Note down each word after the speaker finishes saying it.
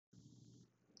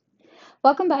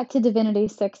Welcome back to Divinity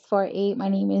 648. My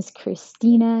name is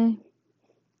Christina.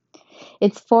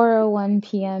 It's 4:01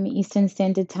 p.m. Eastern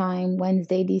Standard Time,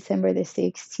 Wednesday, December the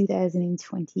 6th,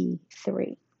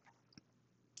 2023.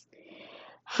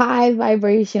 High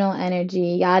vibrational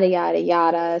energy, yada, yada,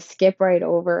 yada. Skip right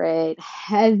over it.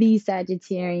 Heavy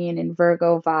Sagittarian and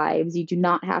Virgo vibes. You do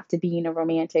not have to be in a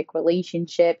romantic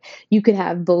relationship. You could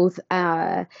have both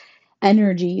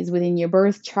energies within your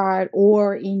birth chart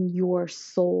or in your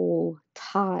soul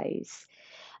ties.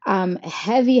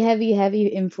 Heavy, heavy, heavy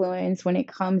influence when it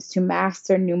comes to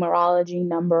master numerology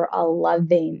number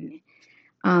 11.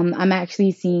 I'm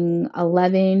actually seeing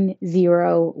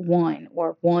 1101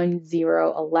 or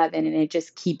 1011, and it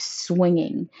just keeps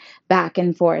swinging back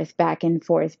and forth, back and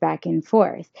forth, back and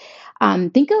forth.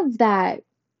 Think of that.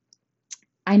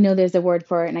 I know there's a word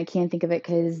for it, and I can't think of it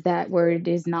because that word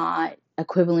is not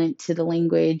equivalent to the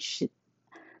language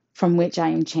from which I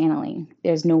am channeling.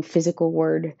 There's no physical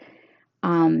word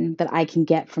that I can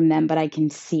get from them, but I can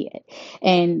see it.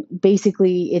 And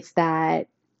basically, it's that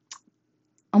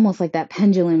almost like that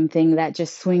pendulum thing that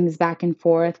just swings back and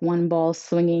forth, one ball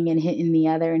swinging and hitting the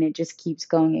other, and it just keeps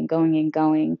going and going and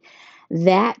going.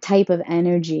 That type of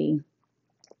energy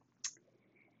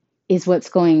is what's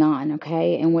going on,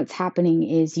 okay? And what's happening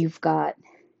is you've got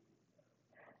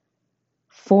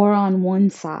four on one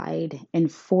side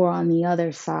and four on the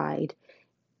other side,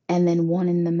 and then one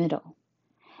in the middle.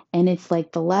 And it's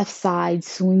like the left side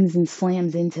swings and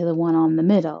slams into the one on the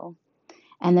middle.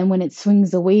 And then when it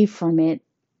swings away from it,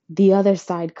 the other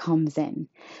side comes in.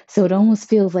 So it almost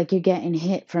feels like you're getting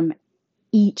hit from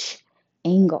each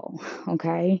angle,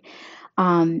 okay?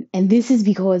 And this is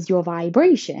because your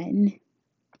vibration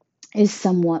is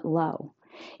somewhat low.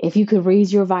 If you could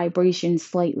raise your vibration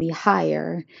slightly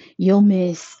higher, you'll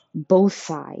miss both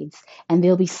sides and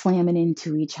they'll be slamming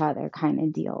into each other kind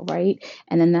of deal, right?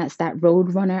 And then that's that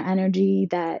Roadrunner energy,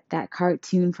 that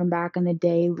cartoon from back in the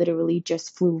day literally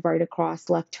just flew right across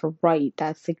left to right.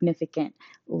 That's significant.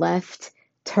 Left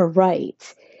to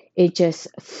right. It just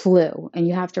flew. And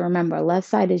you have to remember, left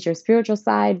side is your spiritual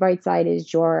side, right side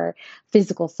is your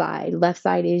physical side. Left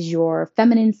side is your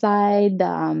feminine side,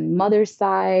 the mother's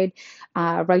side.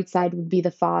 Right side would be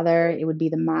the father, it would be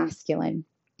the masculine.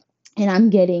 And I'm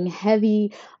getting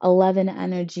heavy 11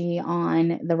 energy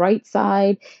on the right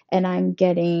side, and I'm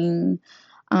getting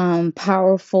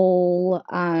powerful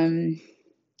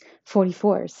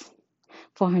 44s.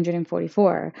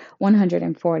 444,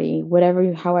 140,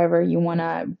 whatever, however you want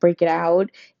to break it out.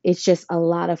 It's just a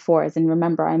lot of fours. And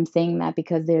remember, I'm saying that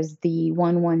because there's the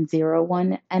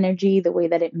 1101 energy, the way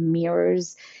that it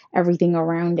mirrors everything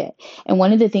around it. And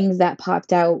one of the things that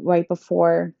popped out right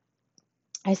before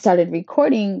I started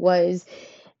recording was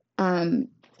um,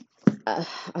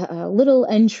 a little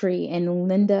entry in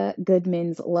Linda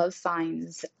Goodman's Love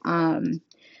Signs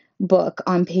book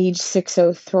on page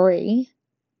 603,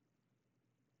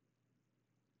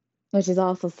 which is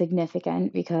also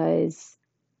significant because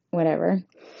whatever.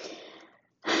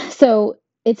 So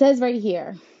it says right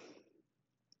here,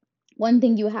 one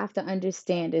thing you have to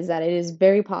understand is that it is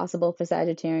very possible for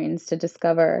Sagittarians to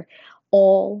discover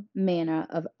all manner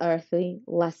of earthly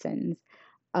lessons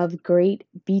of great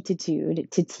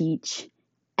beatitude to teach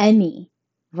any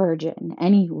Virgin,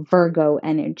 any Virgo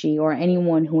energy, or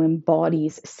anyone who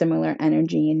embodies similar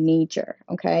energy in nature.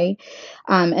 Okay.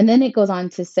 And then it goes on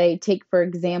to say, take, for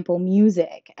example,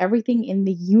 music, everything in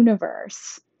the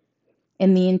universe.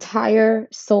 And the entire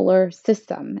solar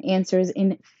system answers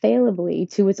infallibly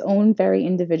to its own very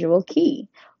individual key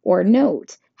or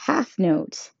note, half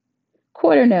note,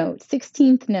 quarter note,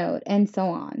 16th note, and so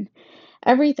on.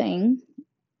 Everything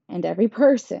and every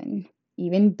person,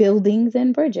 even buildings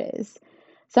and bridges.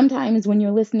 Sometimes when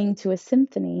you're listening to a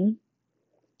symphony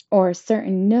or a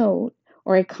certain note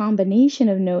or a combination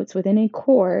of notes within a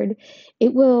chord,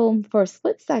 it will, for a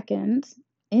split second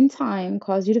in time,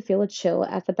 cause you to feel a chill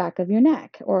at the back of your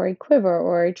neck, or a quiver,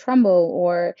 or a tremble,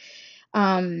 or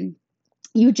um,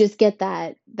 you just get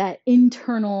that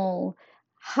internal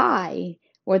high,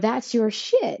 or that's your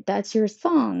shit, that's your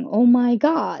song. Oh my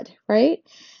God, right?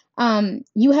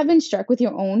 You have been struck with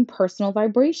your own personal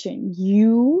vibration.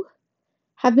 You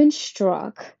have been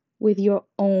struck with your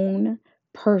own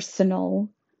personal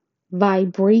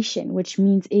vibration, which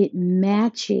means it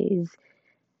matches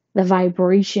the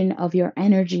vibration of your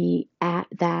energy at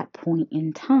that point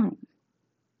in time.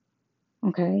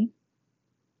 Okay?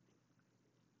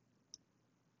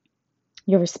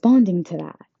 You're responding to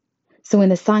that. So, in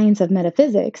the science of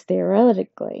metaphysics,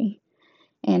 theoretically,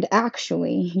 and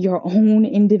actually, your own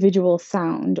individual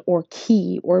sound or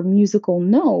key or musical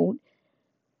note,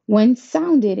 when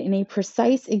sounded in a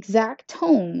precise, exact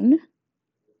tone,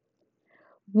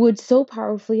 would so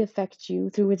powerfully affect you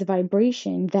through its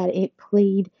vibration that it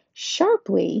played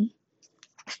sharply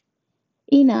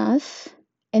enough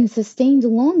and sustained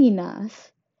long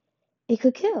enough, it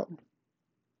could kill,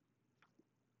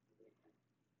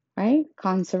 right?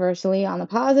 Controversially, on the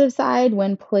positive side,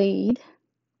 when played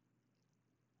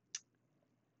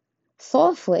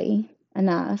softly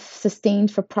enough,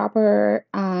 sustained for proper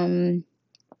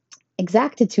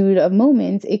exactitude of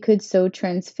moments, it could so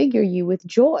transfigure you with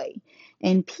joy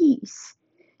and peace.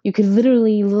 You could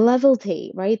literally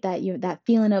levitate, right? That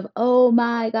feeling of, oh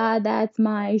my God, that's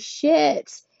my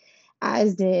shit,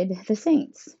 as did the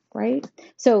saints, right?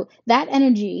 So that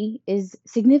energy is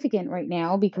significant right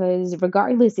now because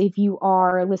regardless if you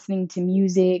are listening to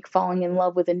music, falling in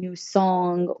love with a new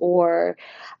song, or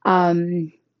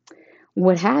um,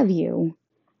 what have you,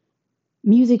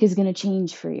 music is going to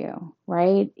change for you,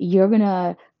 right? You're going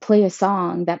to play a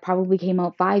song that probably came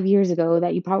out 5 years ago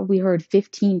that you probably heard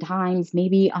 15 times,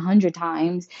 maybe 100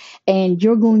 times, and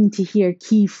you're going to hear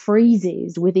key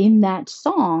phrases within that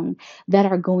song that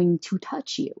are going to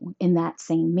touch you in that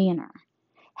same manner.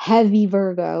 Heavy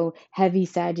Virgo, heavy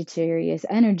Sagittarius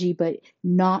energy, but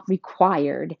not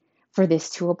required for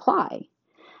this to apply.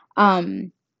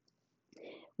 Um,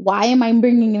 why am I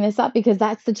bringing this up? Because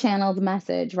that's the channeled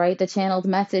message, right? The channeled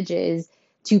message is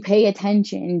to pay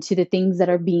attention to the things that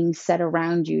are being said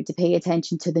around you, to pay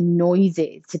attention to the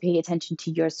noises, to pay attention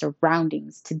to your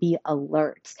surroundings, to be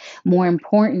alert. More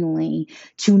importantly,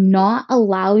 to not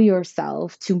allow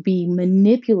yourself to be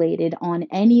manipulated on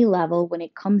any level when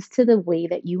it comes to the way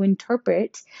that you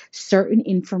interpret certain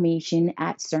information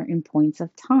at certain points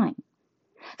of time.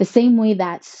 The same way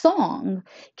that song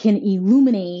can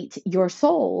illuminate your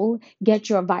soul, get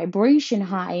your vibration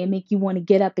high, and make you want to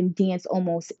get up and dance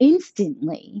almost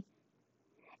instantly,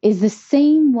 is the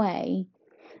same way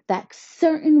that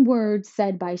certain words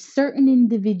said by certain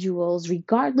individuals,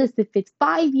 regardless if it's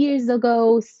 5 years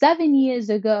ago, 7 years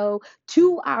ago,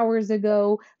 2 hours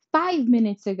ago, 5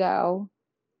 minutes ago,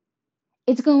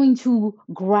 it's going to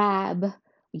grab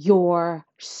your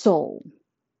soul.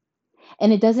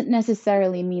 And it doesn't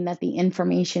necessarily mean that the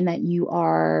information that you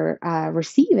are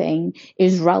receiving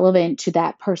is relevant to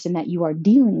that person that you are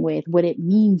dealing with. What it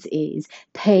means is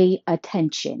pay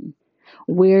attention.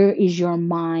 Where is your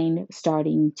mind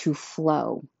starting to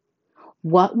flow?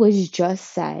 What was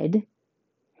just said,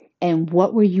 and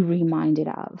what were you reminded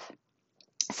of?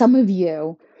 Some of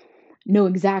you know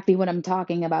exactly what I'm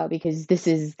talking about because this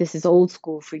is old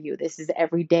school for you. This is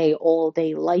everyday, all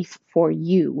day life for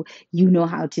you. You know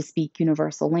how to speak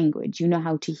universal language. You know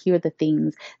how to hear the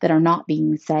things that are not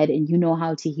being said, and you know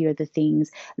how to hear the things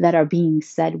that are being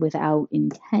said without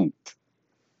intent,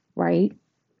 right?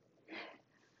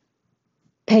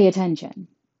 Pay attention.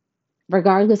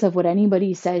 Regardless of what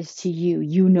anybody says to you,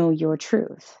 you know your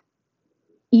truth.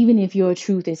 Even if your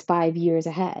truth is 5 years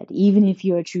ahead, even if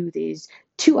your truth is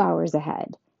 2 hours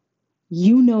ahead,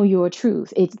 you know your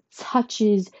truth. It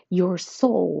touches your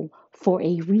soul for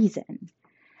a reason.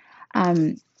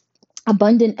 Um,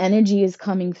 Abundant energy is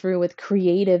coming through with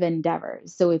creative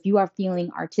endeavors. So if you are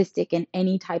feeling artistic in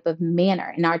any type of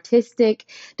manner, and artistic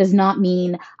does not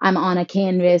mean I'm on a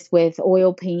canvas with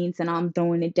oil paints and I'm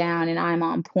throwing it down and I'm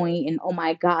on point and oh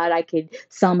my God, I could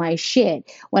sell my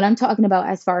shit. What I'm talking about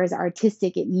as far as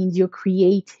artistic, it means your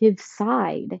creative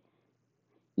side,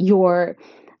 your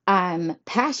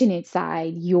passionate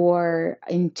side, you're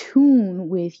in tune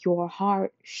with your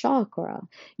heart chakra.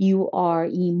 You are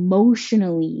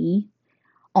emotionally,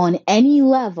 on any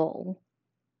level,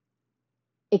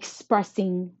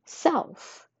 expressing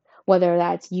self. Whether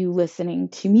that's you listening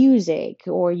to music,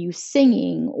 or you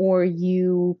singing, or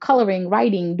you coloring,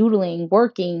 writing, doodling,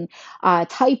 working,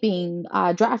 typing,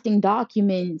 drafting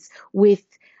documents with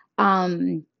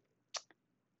um,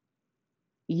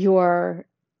 your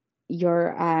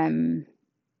your um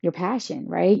your passion,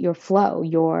 right? Your flow,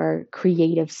 your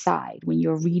creative side. When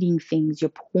you're reading things,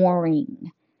 you're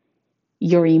pouring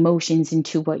your emotions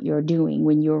into what you're doing.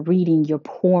 When you're reading, you're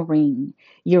pouring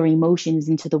your emotions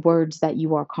into the words that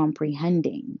you are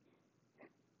comprehending.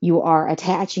 You are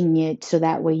attaching it so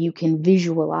that way you can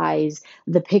visualize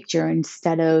the picture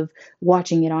instead of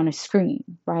watching it on a screen,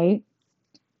 right?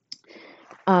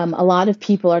 A lot of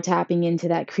people are tapping into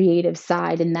that creative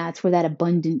side, and that's where that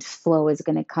abundant flow is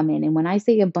going to come in. And when I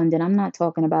say abundant, I'm not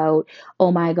talking about,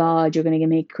 oh my God, you're going to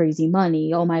make crazy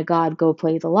money. Oh my God, go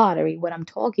play the lottery. What I'm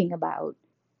talking about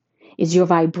is your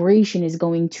vibration is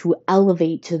going to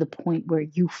elevate to the point where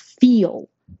you feel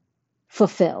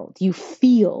fulfilled, you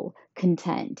feel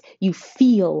content, you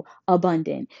feel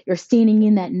abundant. You're standing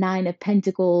in that Nine of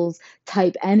Pentacles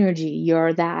type energy.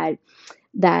 You're that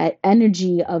that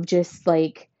energy of just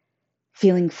like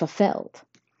feeling fulfilled.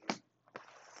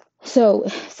 So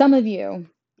some of you,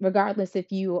 regardless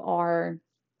if you are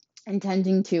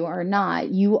intending to or not,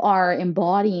 you are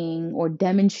embodying or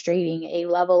demonstrating a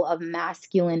level of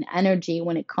masculine energy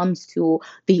when it comes to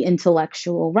the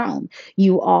intellectual realm.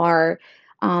 You are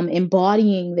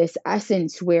embodying this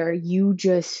essence where you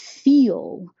just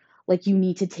feel like you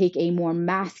need to take a more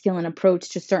masculine approach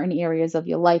to certain areas of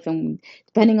your life. And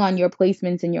depending on your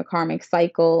placements in your karmic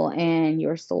cycle and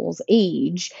your soul's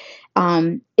age,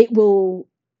 it will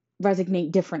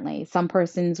resonate differently. Some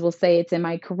persons will say it's in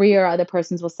my career, other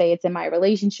persons will say it's in my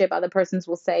relationship, other persons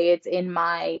will say it's in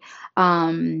my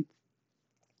um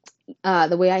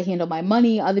the way I handle my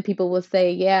money. Other people will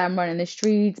say, yeah, I'm running the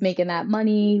streets, making that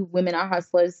money. Women are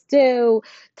hustlers too,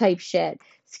 type shit.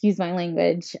 Excuse my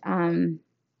language.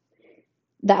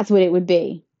 That's what it would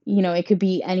be. You know, it could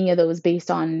be any of those based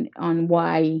on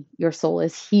why your soul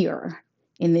is here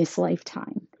in this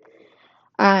lifetime.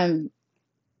 Um,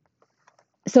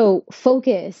 so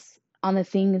focus on the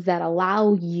things that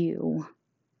allow you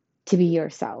to be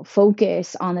yourself.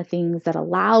 Focus on the things that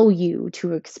allow you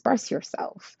to express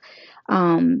yourself.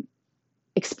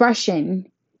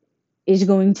 Expression is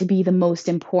going to be the most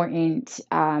important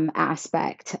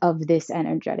aspect of this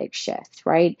energetic shift,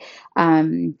 right?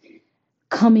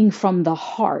 Coming from the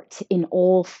heart in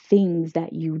all things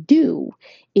that you do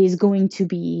is going to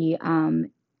be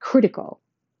critical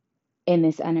in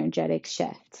this energetic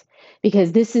shift,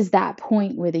 because this is that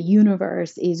point where the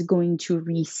universe is going to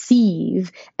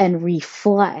receive and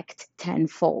reflect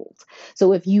tenfold.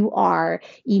 So if you are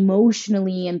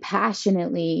emotionally and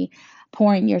passionately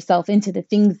pouring yourself into the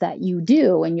things that you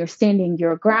do, and you're standing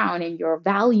your ground and you're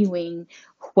valuing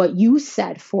what you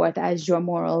set forth as your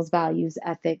morals, values,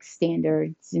 ethics,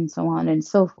 standards, and so on and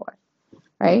so forth,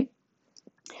 right?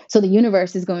 So the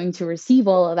universe is going to receive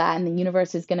all of that, and the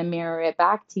universe is going to mirror it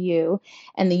back to you,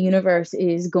 and the universe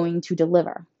is going to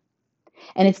deliver.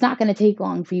 And it's not going to take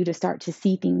long for you to start to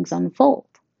see things unfold.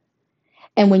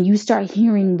 And when you start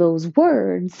hearing those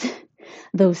words,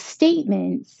 those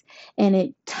statements, and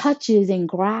it touches and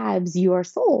grabs your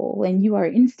soul, and you are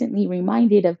instantly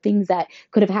reminded of things that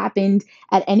could have happened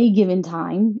at any given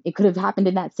time. It could have happened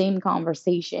in that same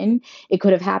conversation. It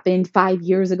could have happened 5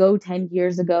 years ago, 10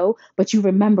 years ago, but you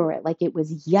remember it like it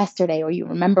was yesterday, or you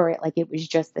remember it like it was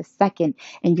just a second,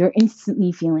 and you're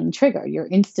instantly feeling triggered. You're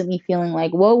instantly feeling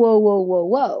like, whoa, whoa, whoa, whoa,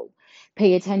 whoa.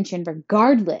 Pay attention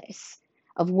regardless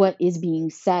of what is being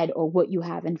said or what you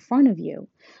have in front of you.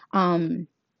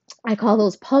 I call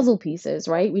those puzzle pieces,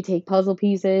 right? We take puzzle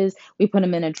pieces, we put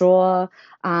them in a drawer,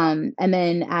 and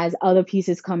then as other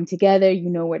pieces come together, you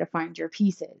know where to find your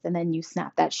pieces, and then you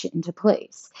snap that shit into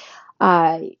place.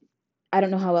 I don't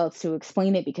know how else to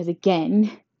explain it, because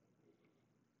again,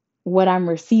 what I'm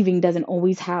receiving doesn't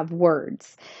always have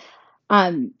words.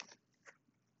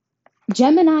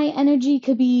 Gemini energy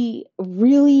could be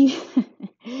really,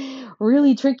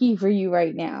 really tricky for you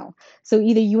right now. So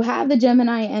either you have the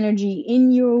Gemini energy in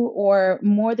you, or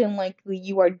more than likely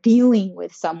you are dealing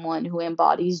with someone who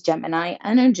embodies Gemini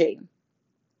energy.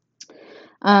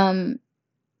 Um,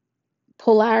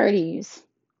 Polarities,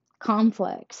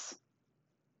 conflicts.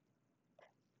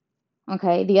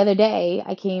 Okay, the other day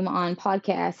I came on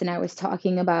podcast and I was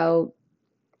talking about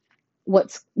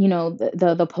what's,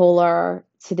 the polar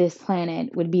to this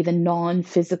planet would be the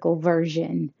non-physical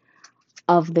version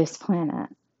of this planet,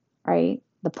 right?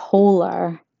 The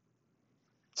polar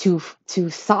to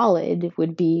solid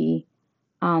would be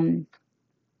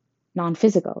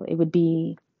non-physical. It would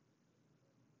be,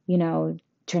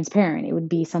 transparent. It would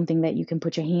be something that you can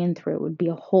put your hand through. It would be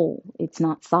a hole. It's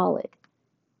not solid.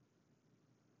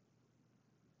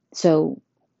 So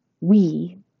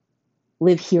we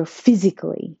live here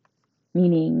physically,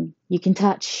 meaning you can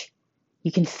touch,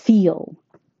 you can feel,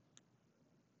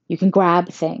 you can grab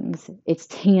things. It's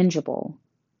tangible.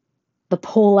 The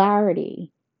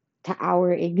polarity to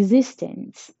our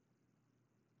existence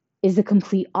is the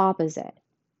complete opposite.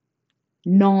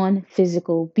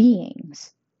 Non-physical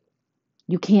beings.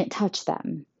 You can't touch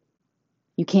them.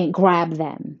 You can't grab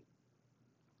them.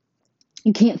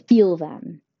 You can't feel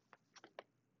them.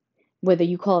 Whether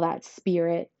you call that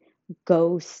spirit,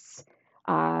 ghosts,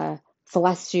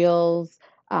 celestials,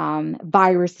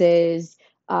 viruses,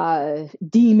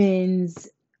 demons,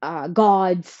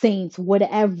 gods, saints,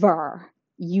 whatever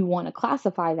you want to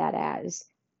classify that as,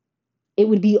 it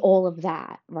would be all of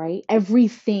that, right?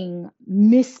 Everything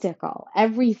mystical,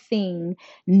 everything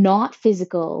not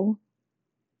physical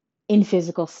in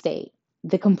physical state,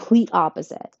 the complete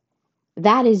opposite.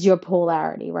 That is your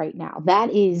polarity right now.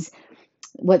 That is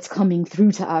what's coming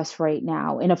through to us right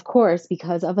now. And of course,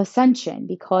 because of ascension,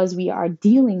 because we are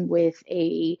dealing with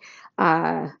a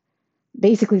uh,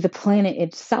 basically the planet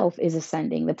itself is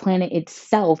ascending. The planet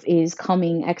itself is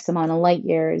coming X amount of light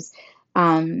years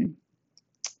um,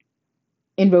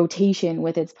 in rotation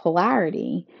with its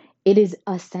polarity. It is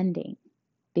ascending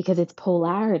because its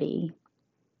polarity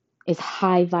is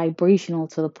high vibrational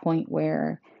to the point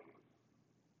where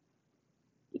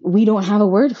we don't have a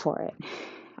word for it.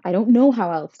 I don't know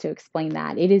how else to explain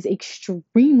that. It is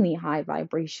extremely high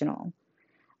vibrational,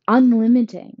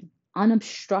 unlimiting,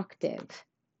 unobstructive.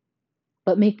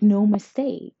 But make no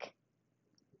mistake,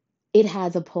 it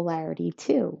has a polarity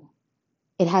too.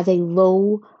 It has a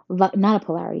low, not a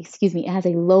polarity, excuse me, it has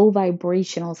a low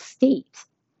vibrational state,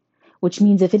 which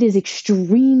means if it is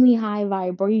extremely high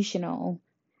vibrational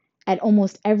at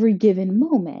almost every given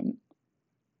moment,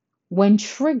 when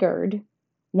triggered,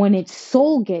 when its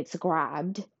soul gets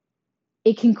grabbed,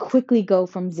 it can quickly go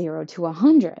from 0 to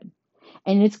 100.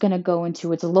 And it's going to go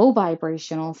into its low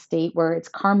vibrational state where it's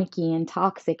karmic and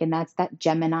toxic, and that's that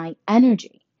Gemini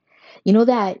energy. You know,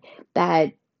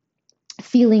 that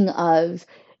feeling of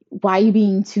why you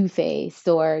being two-faced,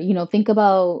 or think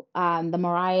about the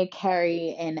Mariah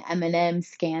Carey and Eminem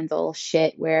scandal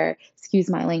shit, where, excuse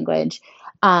my language,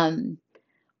 um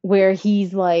where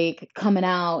he's like coming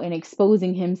out and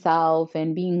exposing himself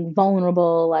and being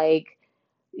vulnerable, like,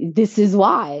 this is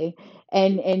why.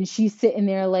 And she's sitting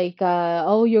there like,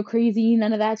 oh, you're crazy,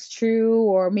 none of that's true,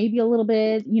 or maybe a little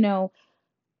bit,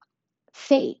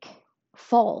 fake,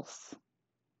 false,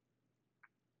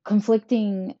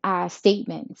 conflicting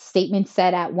statements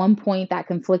said at one point that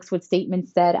conflicts with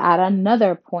statements said at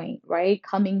another point, right?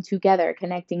 Coming together,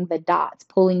 connecting the dots,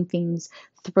 pulling things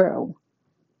through.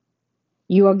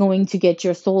 You are going to get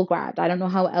your soul grabbed. I don't know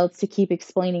how else to keep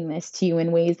explaining this to you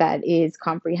in ways that is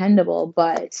comprehensible,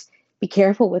 but be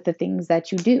careful with the things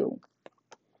that you do.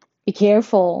 Be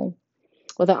careful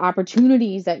with the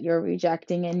opportunities that you're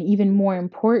rejecting. And even more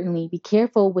importantly, be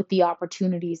careful with the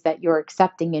opportunities that you're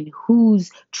accepting and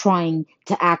who's trying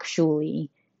to actually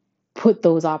put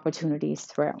those opportunities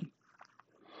through.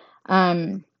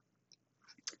 Um,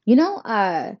 you know,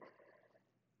 uh,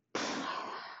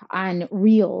 on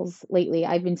reels lately,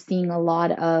 I've been seeing a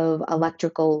lot of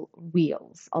electrical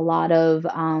wheels. A lot of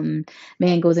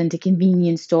man goes into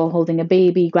convenience store holding a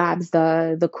baby, grabs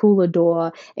the cooler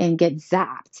door, and gets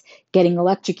zapped, getting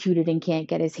electrocuted and can't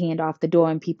get his hand off the door,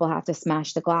 and people have to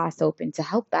smash the glass open to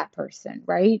help that person,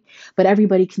 right? But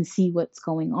everybody can see what's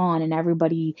going on, and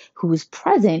everybody who's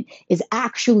present is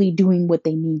actually doing what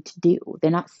they need to do.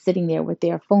 They're not sitting there with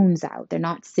their phones out. They're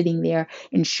not sitting there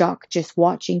in shock, just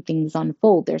watching things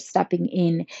unfold. They're stepping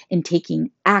in and taking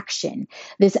action.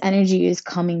 This energy is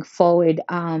coming forward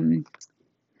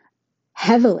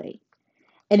heavily.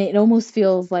 And it almost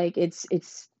feels like it's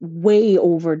way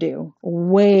overdue,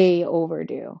 way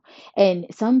overdue. And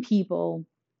some people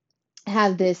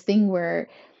have this thing where,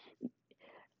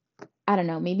 I don't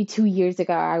know, maybe 2 years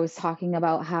ago, I was talking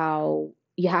about how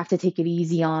you have to take it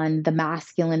easy on the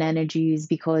masculine energies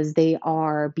because they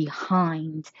are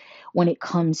behind when it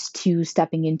comes to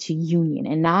stepping into union,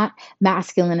 and not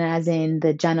masculine as in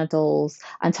the genitals.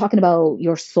 I'm talking about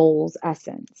your soul's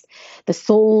essence. The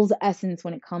soul's essence,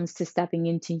 when it comes to stepping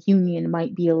into union,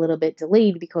 might be a little bit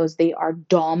delayed because they are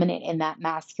dominant in that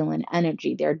masculine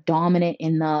energy. They're dominant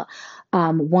in the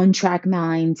one track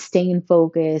mind, staying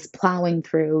focused, plowing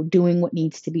through, doing what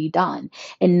needs to be done.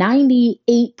 And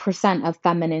 98% of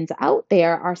feminines out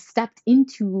there are stepped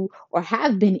into or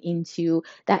have been into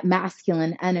that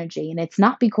masculine energy. And it's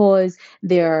not because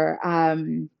they're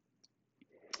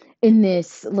in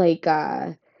this, like,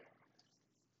 how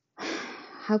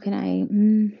can I?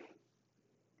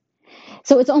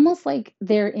 So it's almost like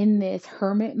they're in this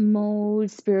hermit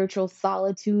mode, spiritual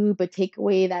solitude, but take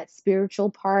away that spiritual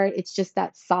part. It's just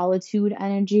that solitude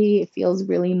energy. It feels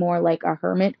really more like a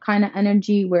hermit kind of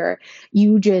energy where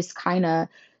you just kind of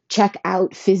check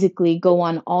out physically, go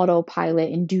on autopilot,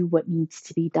 and do what needs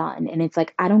to be done. And it's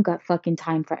like, I don't got fucking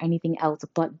time for anything else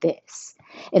but this.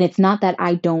 And it's not that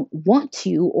I don't want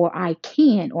to, or I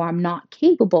can't, or I'm not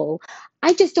capable.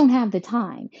 I just don't have the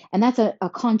time. And that's a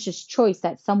conscious choice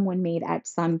that someone made at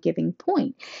some giving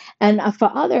point. And for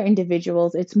other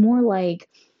individuals, it's more like,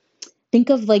 think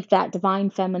of like that divine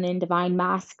feminine, divine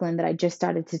masculine that I just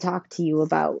started to talk to you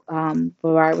about,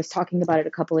 where I was talking about it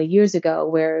a couple of years ago,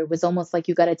 where it was almost like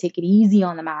you got to take it easy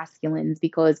on the masculines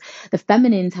because the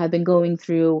feminines have been going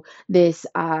through this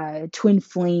twin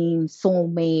flame,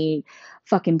 soulmate,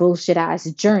 fucking bullshit ass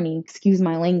journey, excuse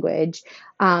my language,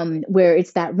 where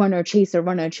it's that runner, chaser,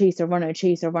 runner, chaser, runner,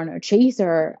 chaser, runner,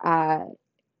 chaser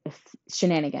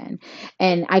shenanigan.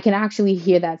 And I can actually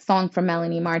hear that song from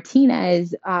Melanie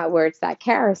Martinez, where it's that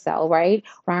carousel, right?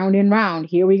 Round and round.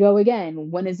 Here we go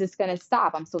again. When is this going to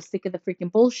stop? I'm so sick of the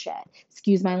freaking bullshit.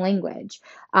 Excuse my language.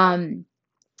 Um,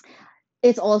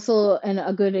 it's also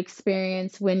a good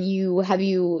experience when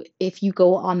if you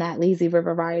go on that lazy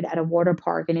river ride at a water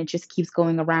park and it just keeps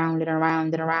going around and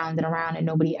around and around and around and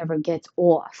nobody ever gets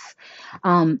off.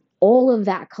 All of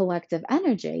that collective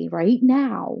energy right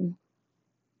now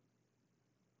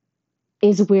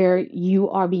is where you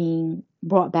are being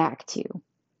brought back to.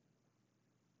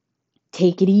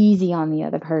 Take it easy on the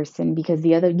other person, because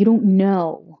you don't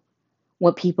know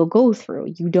what people go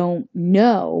through. You don't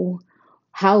know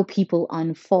how people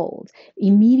unfold.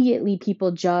 Immediately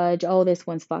people judge, oh, this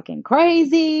one's fucking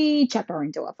crazy, check her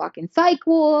into a fucking psych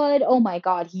ward, oh my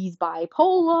god, he's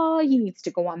bipolar, he needs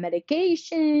to go on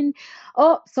medication,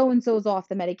 oh, so and so's off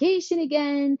the medication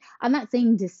again. I'm not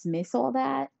saying dismiss all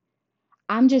that.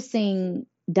 I'm just saying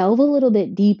delve a little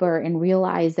bit deeper and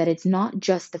realize that it's not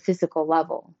just the physical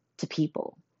level to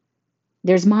people.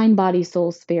 There's mind, body,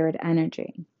 soul, spirit,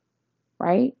 energy,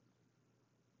 right?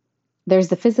 There's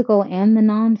the physical and the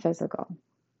non-physical.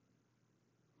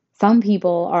 Some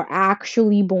people are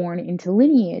actually born into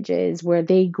lineages where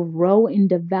they grow and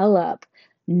develop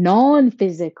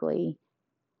non-physically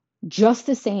just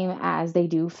the same as they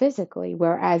do physically.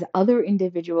 Whereas other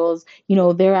individuals,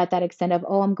 they're at that extent of,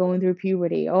 oh, I'm going through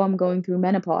puberty, oh, I'm going through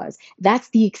menopause. That's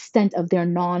the extent of their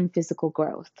non-physical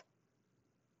growth.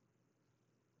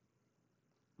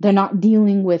 They're not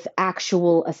dealing with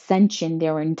actual ascension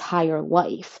their entire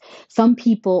life. Some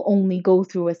people only go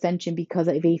through ascension because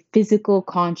of a physical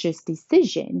conscious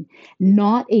decision,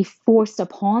 not a forced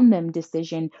upon them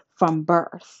decision from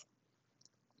birth.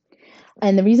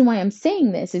 And the reason why I'm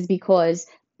saying this is because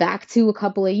back to a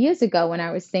couple of years ago when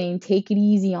I was saying take it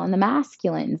easy on the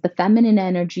masculines, the feminine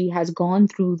energy has gone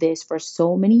through this for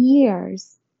so many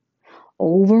years,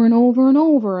 over and over and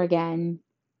over again.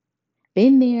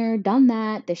 Been there, done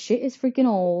that. The shit is freaking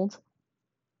old.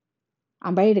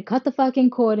 I'm ready to cut the fucking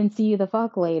cord and see you the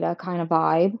fuck later kind of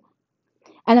vibe.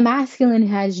 And the masculine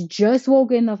has just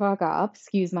woken the fuck up.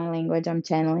 Excuse my language, I'm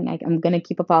channeling. I'm going to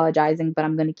keep apologizing, but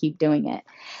I'm going to keep doing it.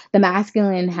 The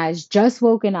masculine has just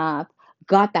woken up,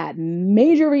 got that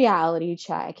major reality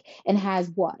check, and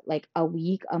has what, like a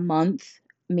week, a month,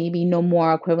 maybe no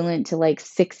more, equivalent to like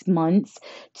 6 months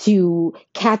to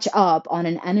catch up on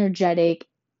an energetic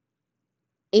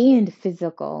and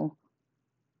physical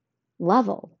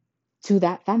level to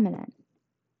that feminine.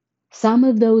 Some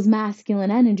of those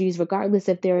masculine energies, regardless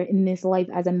if they're in this life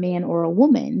as a man or a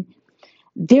woman,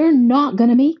 they're not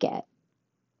going to make it.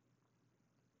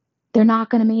 They're not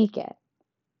going to make it.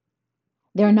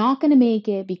 They're not going to make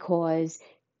it because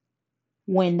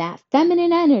when that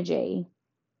feminine energy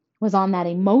was on that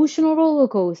emotional roller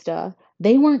coaster,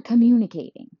 they weren't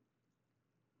communicating.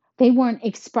 They weren't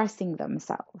expressing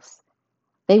themselves.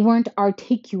 They weren't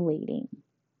articulating.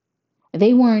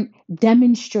 They weren't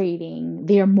demonstrating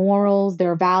their morals,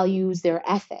 their values, their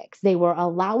ethics. They were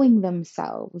allowing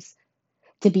themselves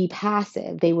to be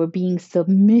passive. They were being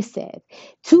submissive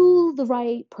to the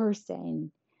right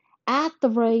person at the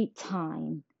right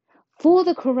time for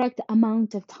the correct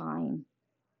amount of time.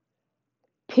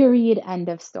 Period. End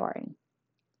of story.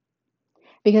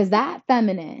 Because that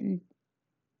feminine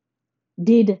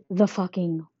did the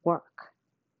fucking work.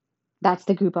 That's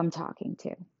the group I'm talking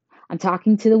to. I'm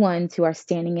talking to the ones who are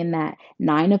standing in that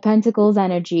Nine of Pentacles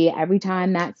energy every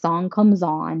time that song comes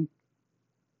on,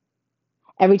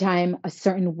 every time a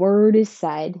certain word is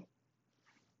said,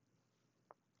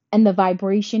 and the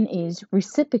vibration is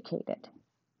reciprocated.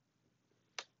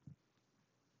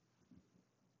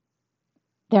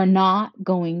 They're not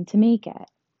going to make it.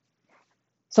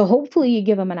 So hopefully you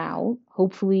give them an out.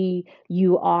 Hopefully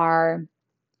you are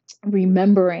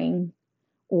remembering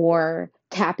or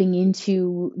tapping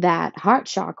into that heart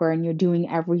chakra and you're doing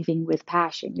everything with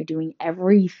passion. You're doing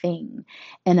everything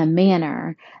in a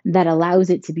manner that allows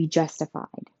it to be justified,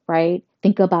 right?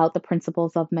 Think about the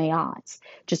principles of Mayat.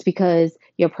 Just because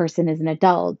your person is an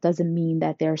adult doesn't mean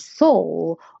that their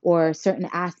soul or certain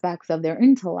aspects of their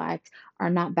intellect are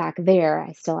not back there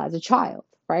still as a child.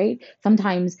 Right?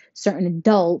 Sometimes certain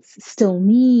adults still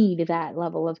need that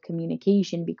level of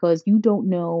communication because you don't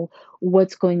know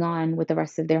what's going on with the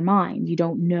rest of their mind. You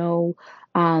don't know,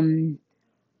 I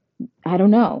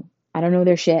don't know. I don't know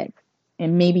their shit.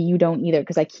 And maybe you don't either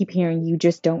because I keep hearing you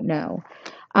just don't know.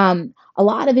 A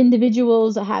lot of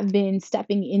individuals have been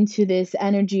stepping into this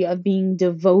energy of being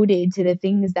devoted to the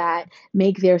things that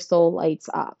make their soul lights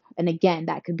up. And again,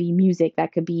 that could be music,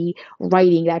 that could be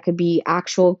writing, that could be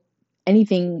actual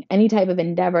anything, any type of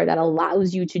endeavor that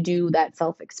allows you to do that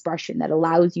self-expression, that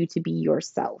allows you to be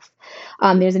yourself.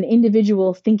 There's an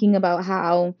individual thinking about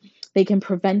how they can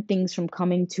prevent things from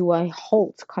coming to a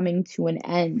halt, coming to an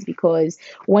end, because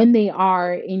when they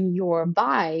are in your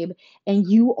vibe and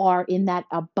you are in that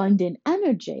abundant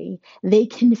energy, they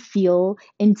can feel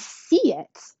and see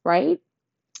it, right?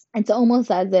 It's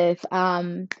almost as if,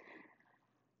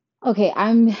 okay,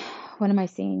 what am I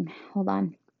seeing? Hold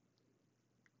on.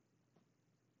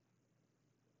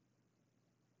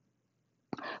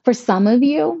 For some of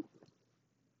you,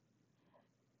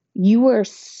 you were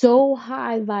so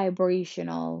high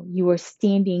vibrational, you were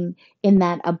standing in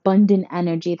that abundant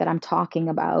energy that I'm talking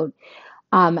about.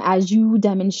 As you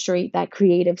demonstrate that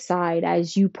creative side,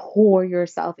 as you pour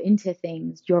yourself into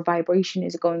things, your vibration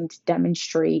is going to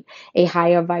demonstrate a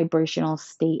higher vibrational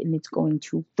state and it's going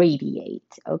to radiate.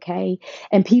 Okay.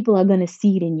 And people are going to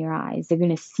see it in your eyes. They're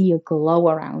going to see a glow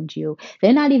around you.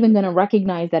 They're not even going to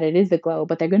recognize that it is a glow,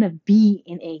 but they're going to be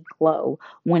in a glow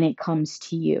when it comes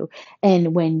to you.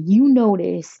 And when you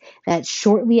notice that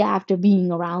shortly after being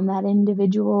around that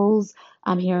individuals,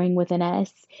 I'm hearing with an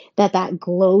S, that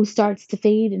glow starts to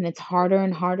fade and it's harder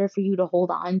and harder for you to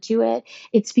hold on to it,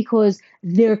 it's because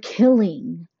they're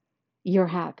killing your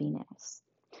happiness.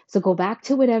 So go back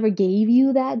to whatever gave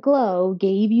you that glow,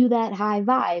 gave you that high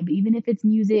vibe, even if it's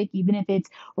music, even if it's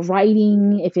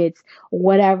writing, if it's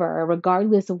whatever,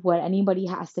 regardless of what anybody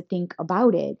has to think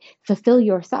about it, fulfill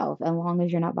yourself as long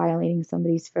as you're not violating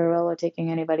somebody's farewell or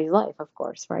taking anybody's life, of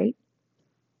course, right?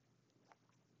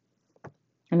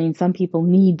 I mean, some people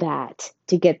need that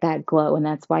to get that glow, and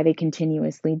that's why they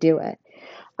continuously do it.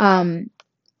 Um,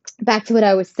 Back to what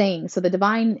I was saying. So, the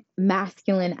divine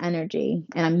masculine energy,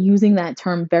 and I'm using that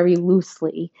term very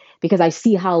loosely because I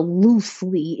see how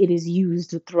loosely it is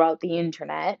used throughout the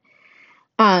internet.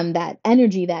 That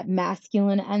energy, that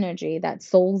masculine energy, that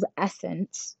soul's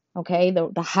essence, okay,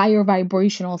 the higher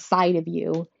vibrational side of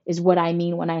you is what I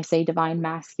mean when I say divine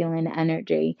masculine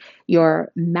energy.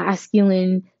 Your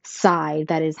masculine side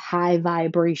that is high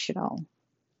vibrational.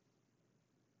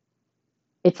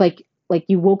 It's like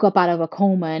you woke up out of a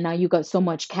coma and now you got so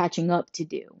much catching up to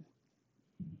do.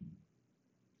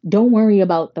 Don't worry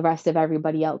about the rest of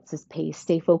everybody else's pace.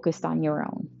 Stay focused on your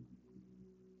own.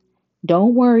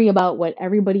 Don't worry about what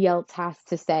everybody else has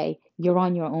to say. You're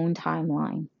on your own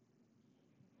timeline.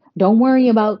 Don't worry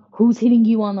about who's hitting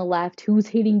you on the left, who's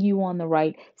hitting you on the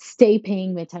right. Stay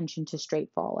paying attention to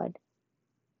straightforward.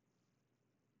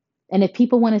 And if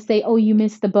people want to say, oh, you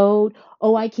missed the boat,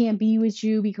 oh, I can't be with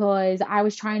you because I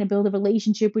was trying to build a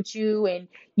relationship with you and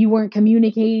you weren't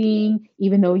communicating,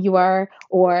 even though you are,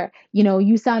 or,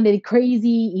 you sounded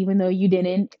crazy, even though you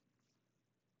didn't,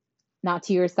 not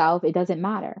to yourself, it doesn't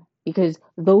matter because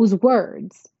those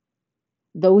words,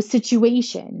 those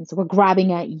situations were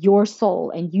grabbing at your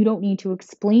soul, and you don't need to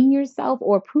explain yourself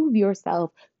or prove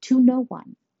yourself to no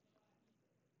one.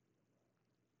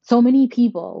 So many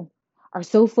people are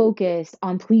so focused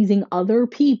on pleasing other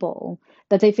people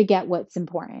that they forget what's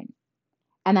important.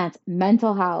 And that's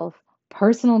mental health,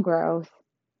 personal growth,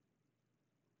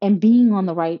 and being on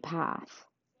the right path.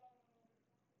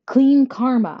 Clean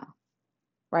karma,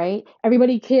 right?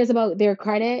 Everybody cares about their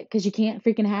credit because you can't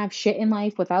freaking have shit in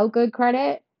life without good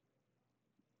credit.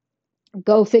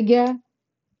 Go figure.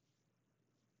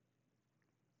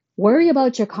 Worry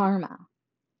about your karma.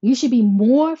 You should be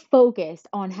more focused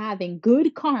on having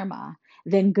good karma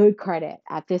than good credit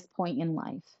at this point in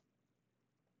life.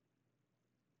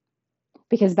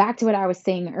 Because back to what I was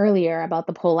saying earlier about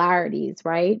the polarities,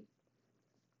 right?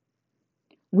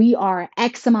 We are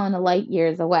X amount of light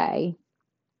years away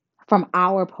from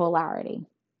our polarity.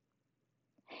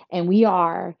 And we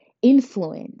are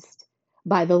influenced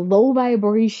by the low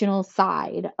vibrational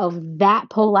side of that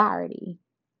polarity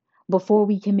before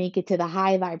we can make it to the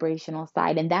high vibrational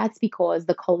side. And that's because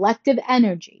the collective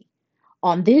energy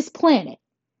on this planet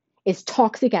is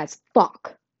toxic as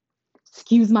fuck.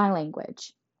 Excuse my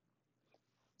language.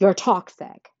 You're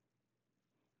toxic.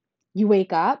 You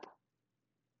wake up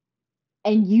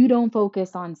and you don't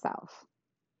focus on self.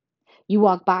 You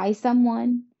walk by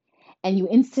someone and you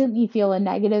instantly feel a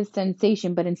negative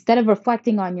sensation, but instead of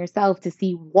reflecting on yourself to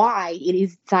see why it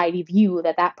is inside of you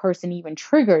that that person even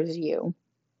triggers you,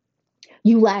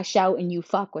 you lash out and you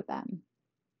fuck with them.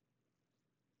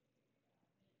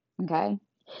 Okay?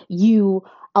 You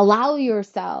allow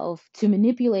yourself to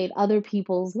manipulate other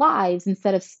people's lives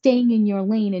instead of staying in your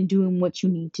lane and doing what you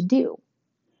need to do.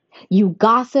 You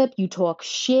gossip, you talk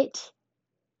shit,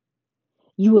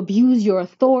 you abuse your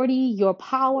authority, your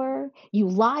power, you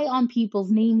lie on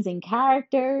people's names and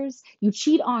characters, you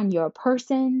cheat on your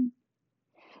person,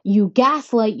 You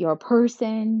gaslight your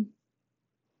person.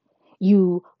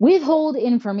 You withhold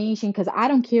information because I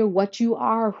don't care what you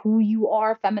are, who you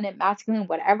are, feminine, masculine,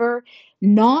 whatever.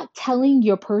 Not telling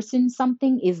your person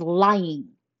something is lying.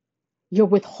 You're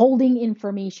withholding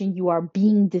information. You are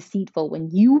being deceitful. When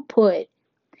you put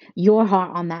your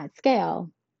heart on that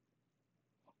scale,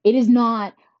 it is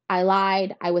not, I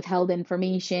lied, I withheld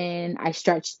information, I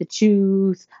stretched the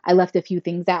truth, I left a few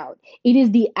things out. It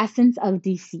is the essence of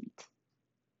deceit.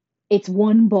 It's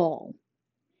one ball.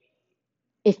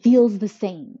 It feels the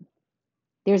same.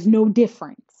 There's no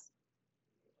difference.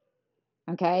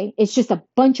 Okay? It's just a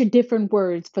bunch of different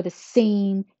words for the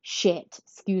same shit.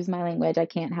 Excuse my language. I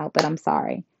can't help it. I'm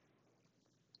sorry.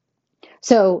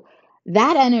 So,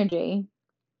 that energy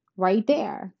right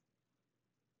there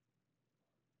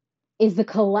is the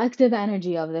collective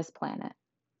energy of this planet,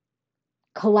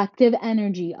 collective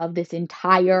energy of this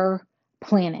entire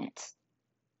planet.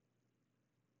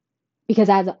 Because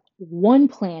as one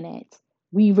planet,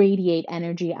 we radiate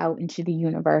energy out into the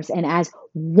universe. And as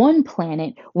one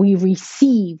planet, we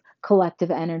receive collective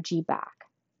energy back.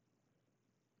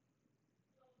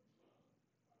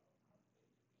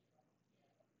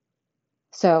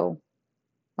 So,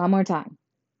 one more time.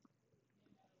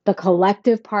 The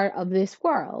collective part of this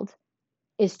world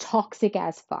is toxic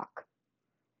as fuck.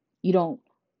 You don't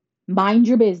mind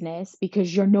your business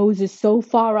because your nose is so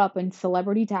far up in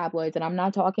celebrity tabloids. And I'm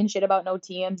not talking shit about no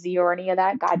TMZ or any of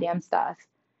that goddamn stuff.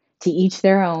 To each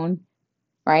their own,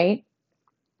 right?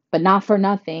 But not for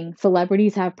nothing.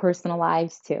 Celebrities have personal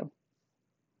lives too.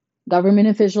 Government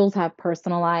officials have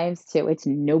personal lives too. It's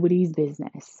nobody's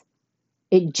business.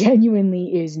 It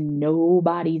genuinely is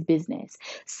nobody's business.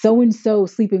 So and so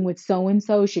sleeping with so and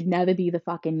so should never be the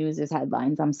fucking news'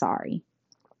 headlines. I'm sorry.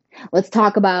 Let's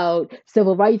talk about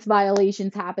civil rights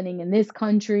violations happening in this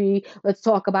country. Let's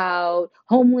talk about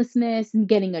homelessness and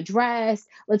getting addressed.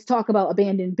 Let's talk about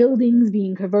abandoned buildings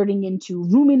being converting into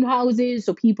rooming houses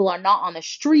so people are not on the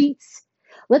streets.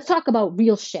 Let's talk about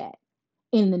real shit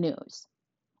in the news.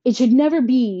 It should never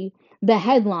be the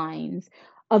headlines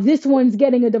of this one's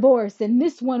getting a divorce and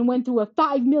this one went through a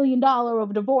 $5 million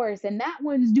of divorce and that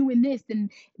one's doing this, and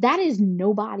that is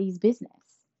nobody's business,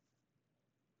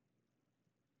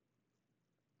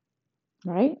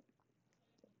 right?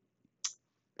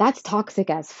 That's toxic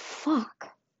as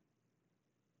fuck.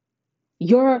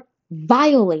 You're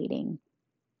violating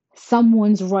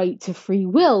someone's right to free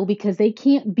will because they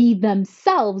can't be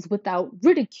themselves without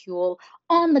ridicule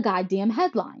on the goddamn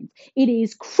headlines. It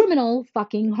is criminal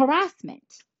fucking harassment.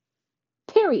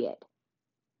 Period.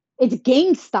 It's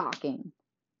gang stalking.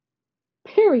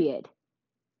 Period.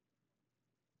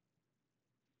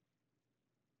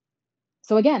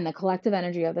 So again, the collective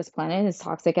energy of this planet is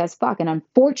toxic as fuck. And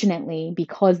unfortunately,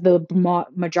 because the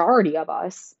majority of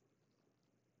us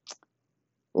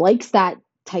likes that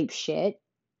type shit,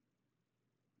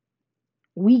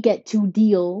 we get to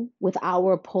deal with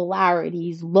our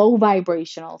polarities, low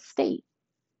vibrational state.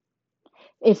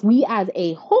 If we as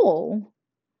a whole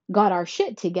got our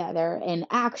shit together and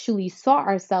actually saw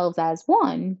ourselves as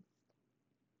one,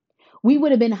 we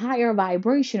would have been higher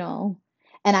vibrational.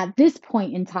 And at this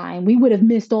point in time, we would have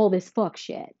missed all this fuck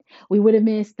shit. We would have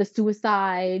missed the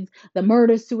suicides, the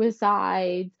murder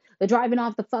suicides, the driving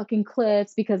off the fucking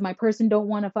cliffs because my person don't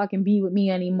want to fucking be with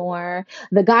me anymore.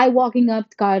 The guy walking up,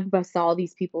 God bless all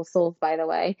these people's souls, by the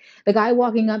way. The guy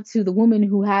walking up to the woman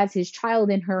who has his child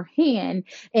in her hand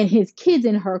and his kids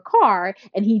in her car,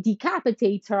 and he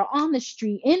decapitates her on the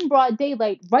street in broad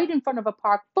daylight right in front of a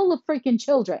park full of freaking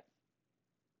children.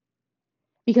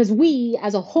 Because we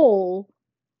as a whole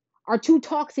are too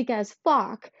toxic as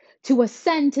fuck to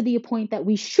ascend to the point that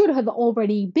we should have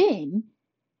already been,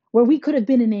 where we could have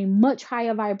been in a much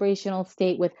higher vibrational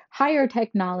state with higher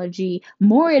technology,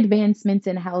 more advancements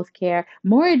in healthcare,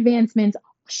 more advancements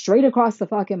straight across the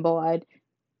fucking board.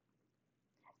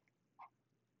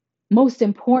 Most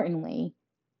importantly,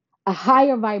 a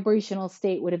higher vibrational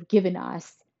state would have given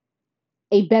us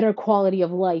a better quality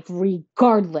of life,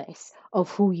 regardless of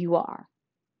who you are.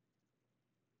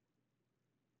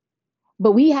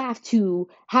 But we have to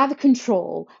have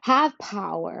control, have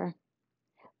power,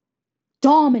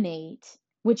 dominate,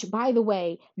 which, by the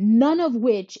way, none of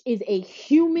which is a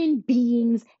human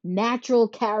being's natural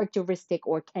characteristic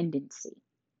or tendency.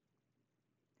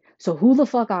 So who the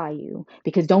fuck are you?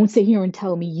 Because don't sit here and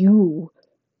tell me you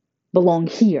belong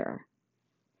here.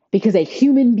 Because a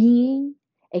human being,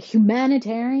 a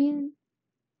humanitarian,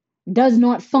 does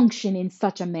not function in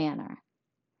such a manner.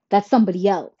 That's somebody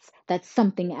else. That's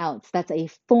something else. That's a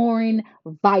foreign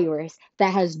virus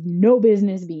that has no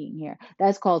business being here.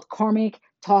 That's called karmic,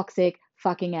 toxic,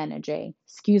 fucking energy.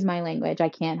 Excuse my language. I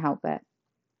can't help it.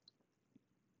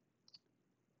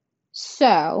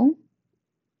 So,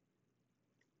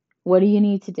 what do you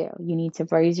need to do? You need to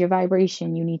raise your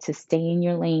vibration. You need to stay in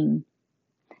your lane.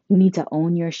 You need to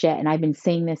own your shit. And I've been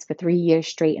saying this for 3 years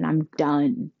straight and I'm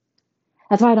done.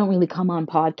 That's why I don't really come on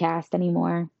podcast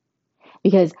anymore,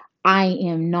 because I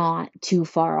am not too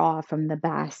far off from the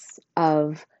best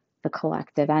of the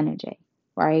collective energy,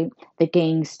 right? The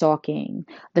gang stalking,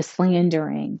 the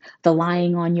slandering, the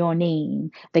lying on your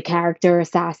name, the character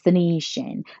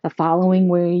assassination, the following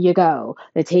where you go,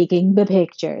 the taking the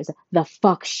pictures, the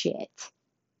fuck shit.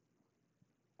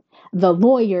 The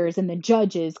lawyers and the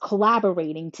judges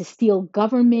collaborating to steal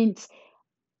government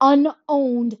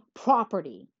unowned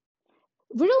property.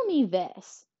 Riddle me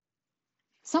this.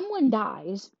 Someone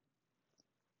dies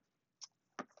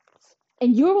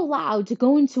and you're allowed to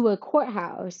go into a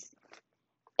courthouse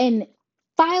and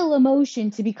file a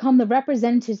motion to become the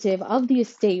representative of the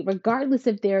estate, regardless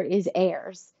if there is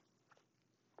heirs.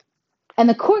 And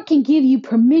the court can give you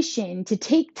permission to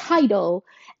take title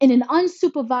in an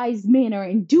unsupervised manner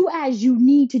and do as you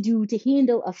need to do to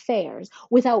handle affairs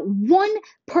without one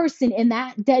person in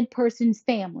that dead person's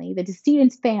family, the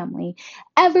decedent's family,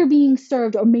 ever being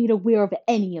served or made aware of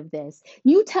any of this.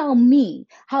 You tell me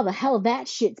how the hell that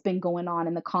shit's been going on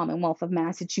in the Commonwealth of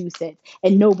Massachusetts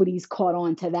and nobody's caught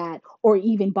on to that or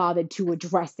even bothered to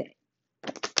address it.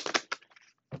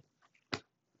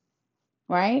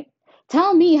 Right?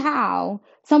 Tell me how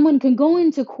someone can go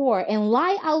into court and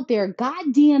lie out their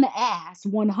goddamn ass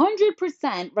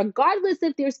 100%, regardless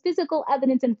if there's physical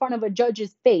evidence in front of a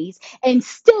judge's face, and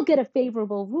still get a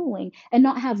favorable ruling and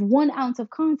not have 1 ounce of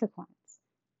consequence.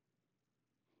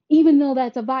 Even though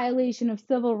that's a violation of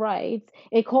civil rights,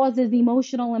 it causes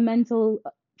emotional and mental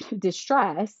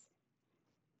distress,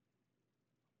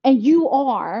 and you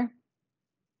are,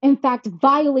 in fact,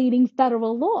 violating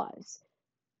federal laws,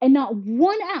 and not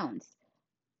 1 ounce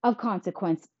of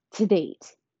consequence to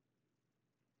date.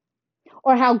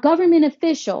 Or how government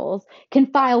officials can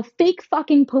file fake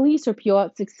fucking police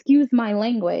reports, excuse my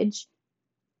language,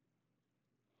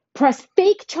 press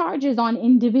fake charges on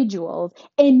individuals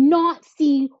and not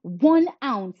see 1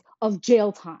 ounce of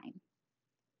jail time.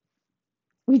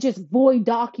 We just void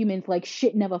documents like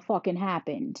shit never fucking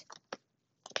happened.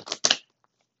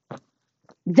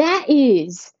 That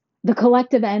is the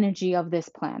collective energy of this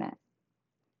planet.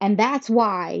 And that's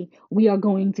why we are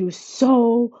going through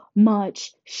so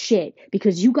much shit,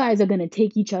 because you guys are going to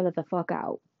take each other the fuck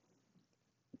out.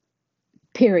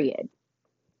 Period.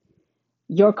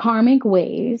 Your karmic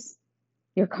ways,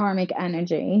 your karmic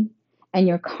energy, and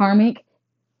your karmic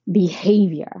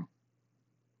behavior,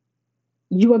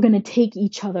 you are going to take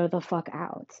each other the fuck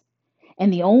out.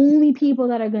 And the only people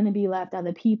that are going to be left are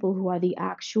the people who are the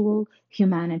actual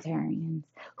humanitarians,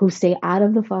 who stay out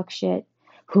of the fuck shit,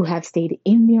 who have stayed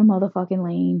in their motherfucking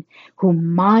lane, who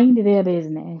mind their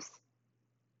business,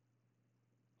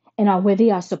 and are where they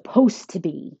are supposed to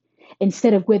be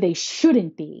instead of where they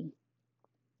shouldn't be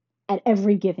at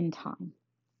every given time.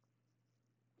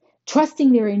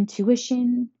 Trusting their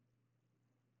intuition,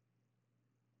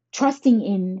 trusting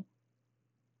in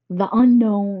the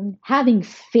unknown, having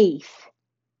faith,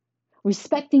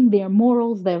 respecting their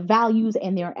morals, their values,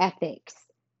 and their ethics,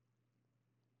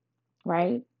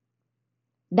 right?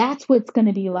 That's what's going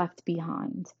to be left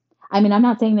behind. I mean, I'm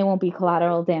not saying there won't be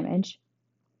collateral damage,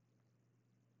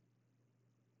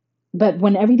 but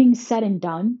when everything's said and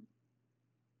done,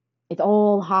 it's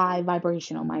all high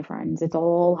vibrational, my friends. It's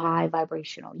all high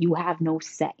vibrational. You have no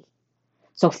say.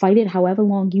 So fight it however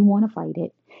long you want to fight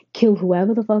it. Kill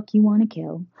whoever the fuck you want to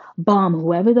kill. Bomb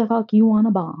whoever the fuck you want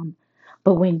to bomb.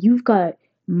 But when you've got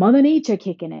Mother Nature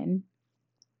kicking in,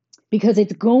 because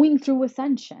it's going through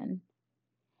ascension,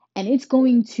 and it's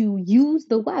going to use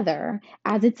the weather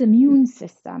as its immune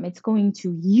system. It's going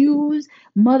to use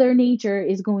Mother Nature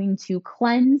is going to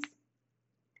cleanse,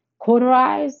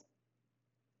 cauterize,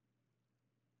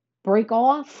 break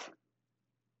off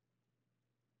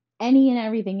any and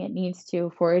everything it needs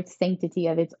to for its sanctity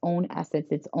of its own essence,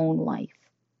 its own life.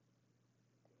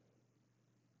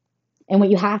 And what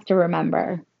you have to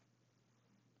remember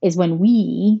is when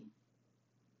we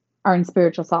are in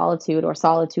spiritual solitude or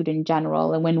solitude in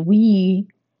general, and when we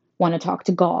want to talk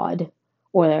to God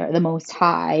or the Most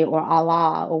High or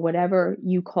Allah or whatever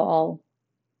you call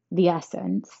the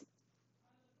essence,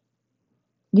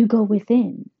 you go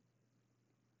within,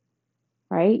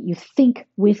 right? You think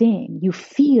within, you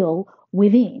feel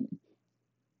within.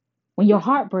 When your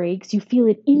heart breaks, you feel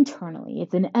it internally.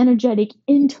 It's an energetic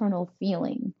internal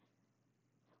feeling.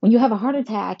 When you have a heart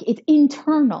attack, it's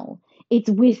internal, it's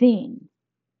within.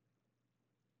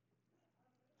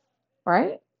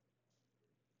 right?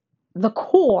 The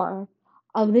core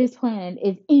of this planet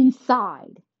is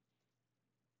inside,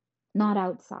 not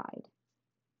outside.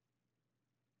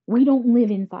 We don't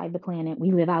live inside the planet,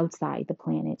 we live outside the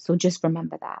planet. So just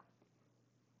remember that.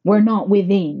 We're not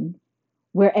within,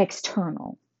 we're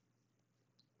external.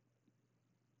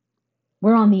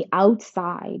 We're on the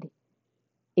outside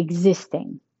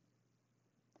existing.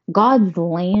 God's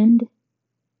land,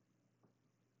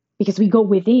 because we go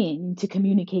within to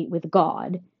communicate with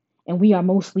God, and we are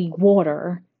mostly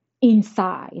water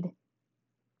inside.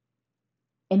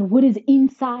 And what is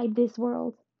inside this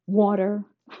world? Water.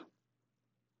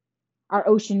 Our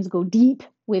oceans go deep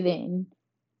within.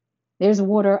 There's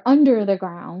water under the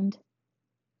ground.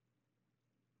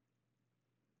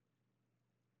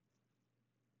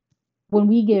 When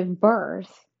we give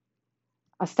birth,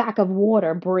 a sack of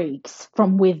water breaks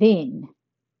from within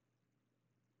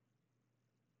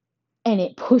and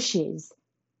it pushes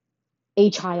a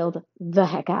child the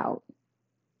heck out.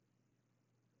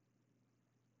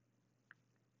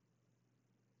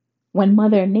 When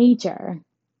Mother Nature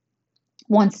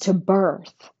wants to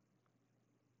birth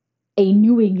a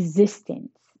new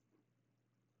existence,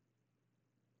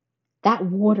 that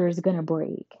water is going to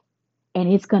break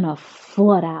and it's going to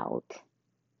flood out.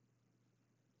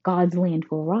 God's land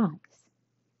will rise.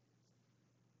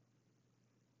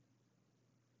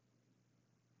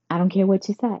 I don't care what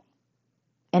you say.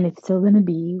 And it's still going to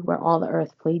be where all the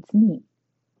earth plates meet,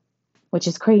 which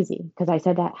is crazy because I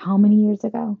said that how many years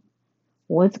ago?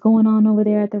 What's going on over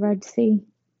there at the Red Sea?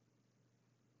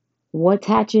 What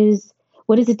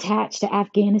is attached to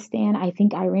Afghanistan? I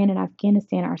think Iran and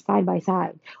Afghanistan are side by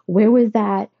side. Where was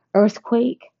that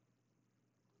earthquake?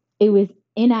 It was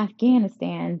in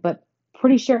Afghanistan, but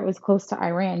pretty sure it was close to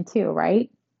Iran too, right?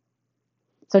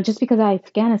 So just because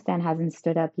Afghanistan hasn't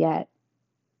stood up yet,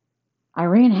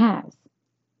 Iran has.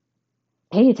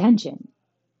 Pay attention.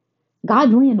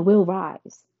 God's land will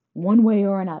rise one way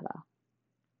or another.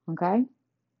 Okay?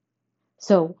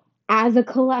 So, as a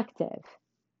collective,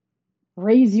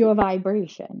 raise your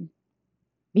vibration.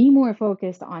 Be more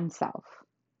focused on self.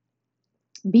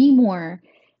 Be more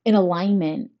in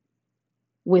alignment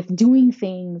with doing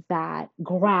things that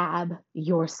grab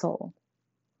your soul.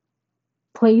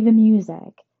 Play the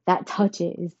music that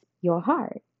touches your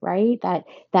heart, right? That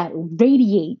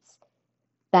radiates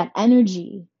that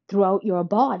energy throughout your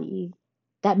body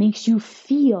that makes you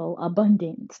feel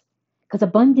abundant. Because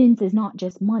abundance is not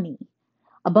just money.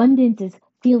 Abundance is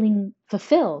feeling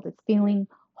fulfilled. It's feeling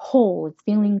whole. It's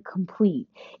feeling complete.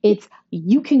 It's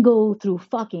you can go through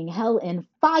fucking hell and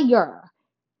fire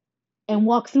and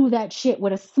walk through that shit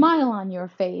with a smile on your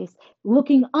face,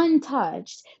 looking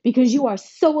untouched because you are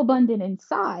so abundant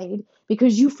inside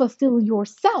because you fulfill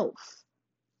yourself,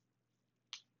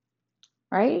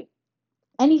 right?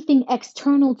 Anything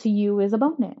external to you is a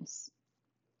bonus.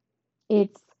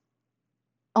 It's,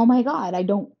 oh my God, I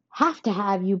don't have to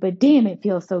have you, but damn, it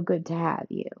feels so good to have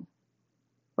you,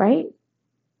 right?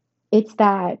 It's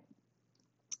that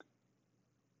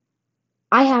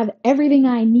I have everything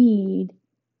I need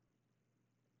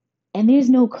and there's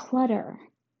no clutter,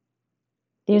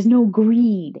 there's no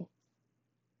greed.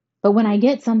 But when I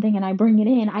get something and I bring it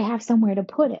in, I have somewhere to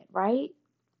put it, right?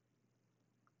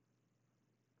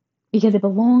 Because it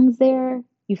belongs there,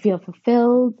 you feel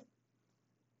fulfilled.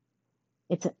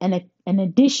 It's an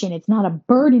addition. It's not a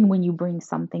burden when you bring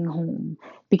something home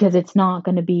because it's not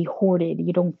going to be hoarded.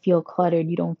 You don't feel cluttered.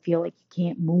 You don't feel like you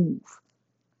can't move.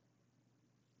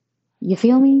 You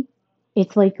feel me?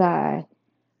 It's like like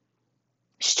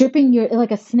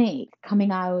a snake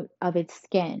coming out of its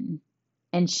skin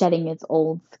and shedding its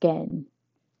old skin,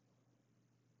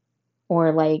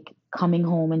 or like coming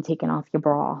home and taking off your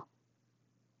bra.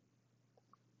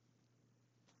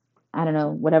 I don't know,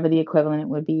 whatever the equivalent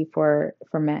would be for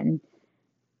men.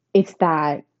 It's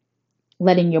that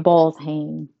letting your balls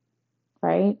hang,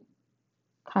 right?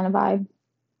 Kind of vibe.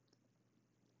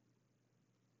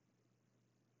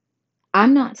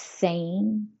 I'm not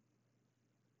saying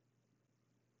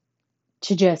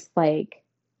to just like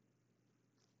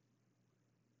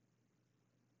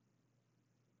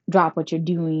drop what you're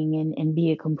doing and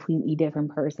be a completely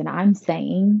different person. I'm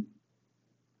saying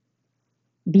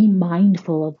be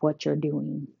mindful of what you're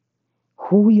doing,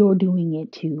 who you're doing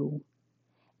it to,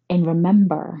 and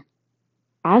remember,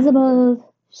 as above,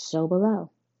 so below.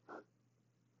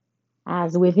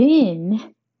 As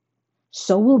within,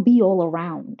 so will be all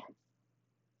around.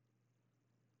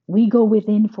 We go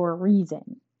within for a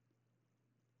reason.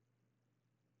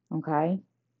 Okay?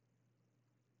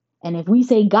 And if we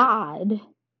say God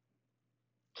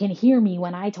can hear me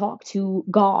when I talk to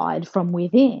God from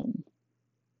within,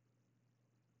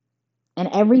 And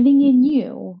everything in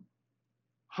you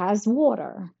has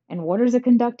water, and water is a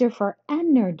conductor for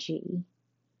energy,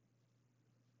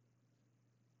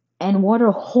 and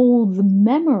water holds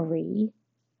memory.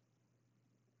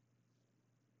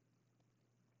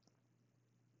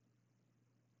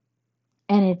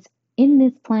 And it's in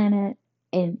this planet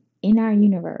and in our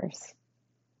universe.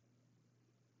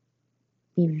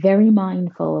 Be very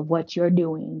mindful of what you're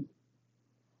doing,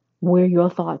 where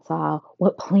your thoughts are,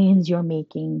 what plans you're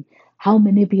making, how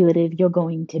manipulative you're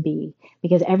going to be.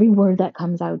 Because every word that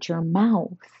comes out your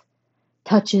mouth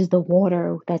touches the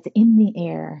water that's in the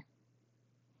air.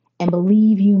 And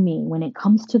believe you me, when it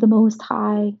comes to the Most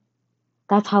High,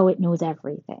 that's how it knows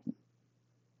everything.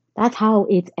 That's how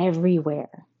it's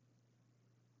everywhere.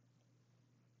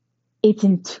 It's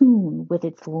in tune with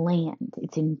its land,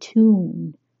 it's in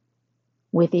tune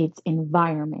with its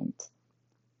environment,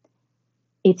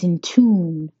 it's in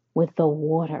tune with the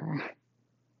water,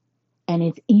 and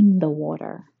it's in the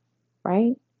water,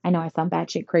 right? I know I sound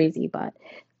batshit crazy, but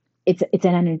it's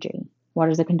an energy.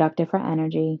 Water is a conductor for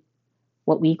energy.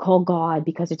 What we call God,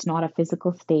 because it's not a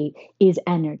physical state, is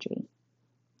energy.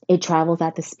 It travels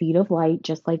at the speed of light,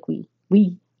 just like we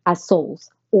as souls,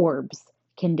 orbs,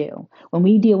 can do. When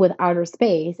we deal with outer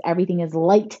space, everything is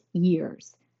light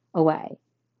years away.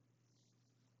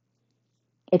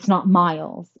 It's not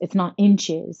miles, it's not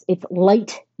inches, it's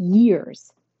light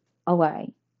years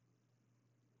away.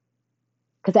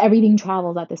 Because everything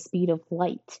travels at the speed of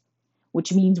light,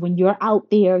 which means when you're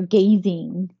out there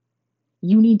gazing,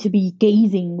 you need to be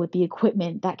gazing with the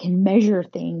equipment that can measure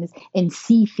things and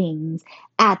see things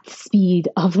at the speed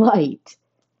of light.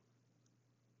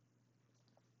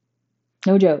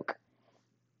 No joke.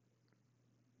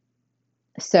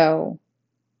 So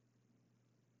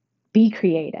be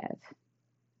creative.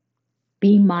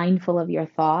 Be mindful of your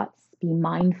thoughts. Be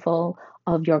mindful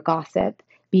of your gossip.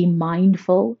 Be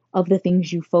mindful of the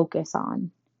things you focus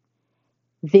on.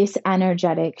 This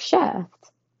energetic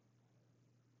shift,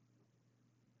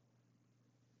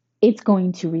 it's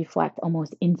going to reflect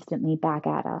almost instantly back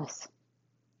at us.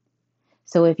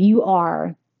 So if you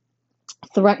are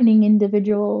threatening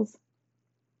individuals,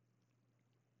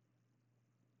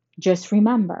 just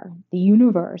remember the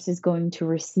universe is going to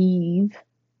receive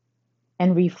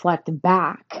and reflect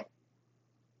back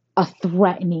a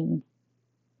threatening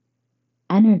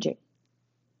energy.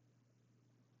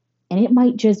 And it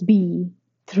might just be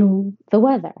through the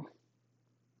weather.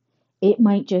 It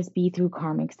might just be through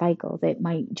karmic cycles. It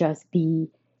might just be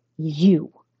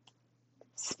you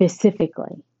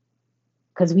specifically.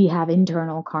 Because we have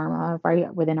internal karma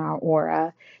right within our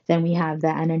aura. Then we have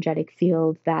the energetic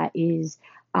field that is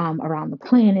around the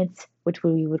planets, which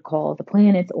we would call the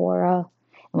planet's aura.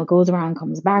 And what goes around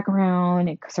comes back around.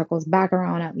 It circles back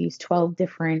around at least 12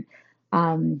 different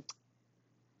um,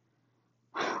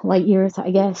 light years,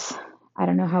 I guess. I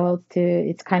don't know how else to,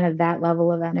 it's kind of that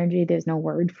level of energy. There's no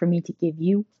word for me to give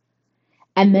you.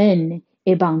 And then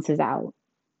it bounces out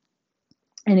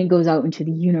and it goes out into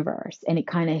the universe and it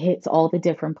kind of hits all the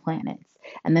different planets.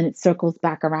 And then it circles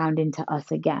back around into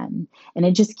us again. And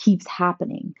it just keeps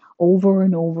happening over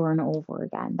and over and over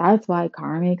again. That's why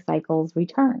karmic cycles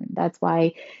return. That's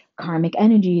why karmic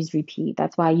energies repeat.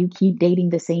 That's why you keep dating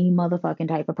the same motherfucking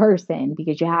type of person,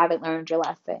 because you haven't learned your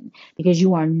lesson, because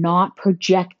you are not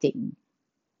projecting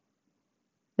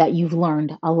that you've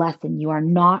learned a lesson. You are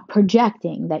not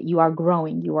projecting that you are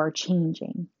growing, you are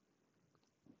changing.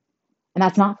 And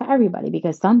that's not for everybody,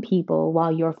 because some people,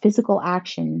 while your physical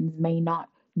actions may not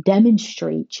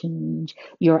demonstrate change,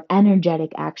 your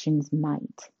energetic actions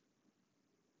might,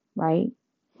 right?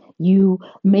 You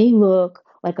may look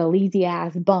like a lazy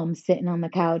ass bum sitting on the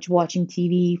couch watching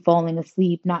TV, falling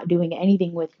asleep, not doing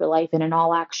anything with your life. And in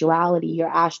all actuality, you're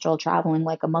astral traveling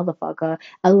like a motherfucker,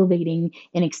 elevating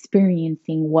and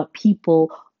experiencing what people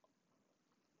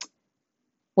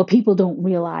don't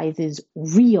realize is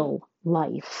real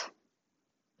life,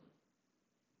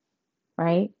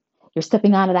 right? You're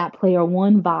stepping out of that player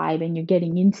one vibe and you're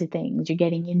getting into things. You're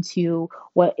getting into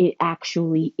what it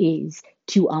actually is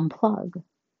to unplug.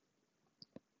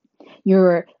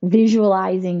 You're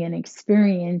visualizing and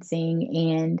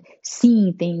experiencing and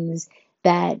seeing things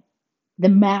that the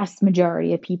mass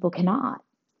majority of people cannot,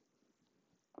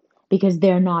 because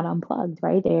they're not unplugged,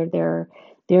 right?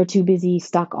 They're too busy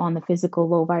stuck on the physical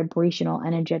low vibrational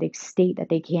energetic state that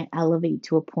they can't elevate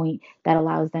to a point that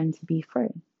allows them to be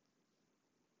free.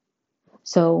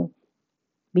 So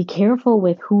be careful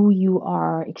with who you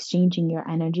are exchanging your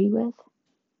energy with.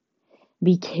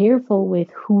 Be careful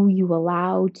with who you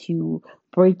allow to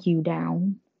break you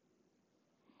down.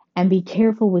 And be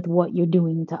careful with what you're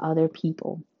doing to other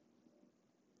people.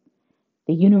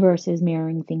 The universe is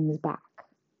mirroring things back.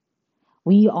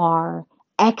 We are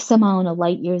X amount of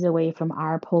light years away from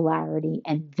our polarity,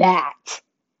 and that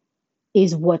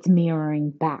is what's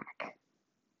mirroring back.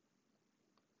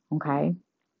 Okay?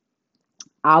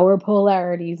 Our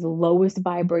polarity's lowest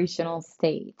vibrational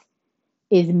state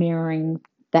is mirroring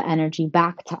the energy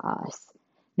back to us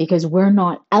because we're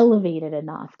not elevated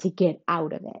enough to get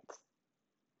out of it.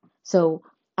 So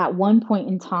at one point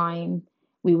in time,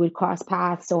 we would cross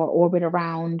paths or orbit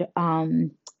around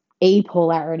a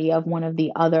polarity of one of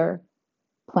the other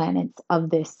planets of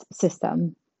this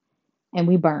system, and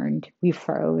we burned, we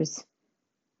froze,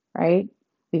 right?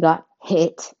 We got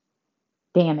hit,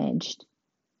 damaged,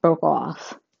 broke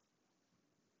off.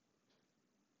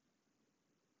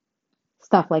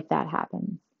 Stuff like that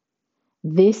happens.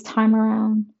 This time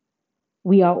around,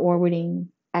 we are orbiting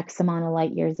X amount of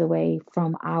light years away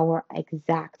from our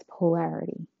exact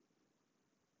polarity.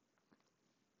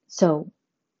 So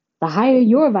the higher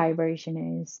your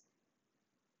vibration is,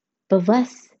 the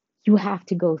less you have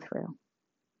to go through.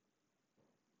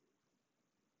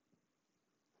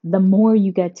 The more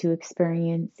you get to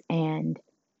experience and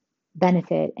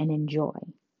benefit and enjoy.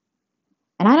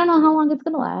 And I don't know how long it's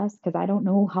going to last because I don't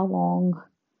know how long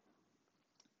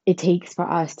it takes for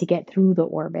us to get through the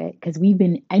orbit because we've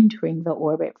been entering the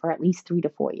orbit for at least 3 to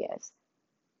 4 years.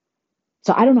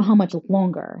 So I don't know how much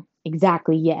longer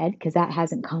exactly yet because that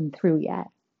hasn't come through yet.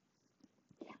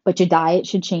 But your diet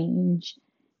should change,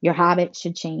 your habits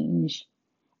should change,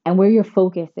 and where your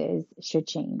focus is should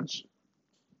change.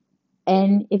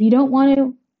 And if you don't want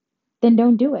to, then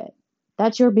don't do it.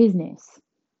 That's your business.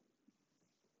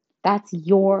 That's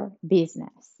your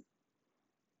business.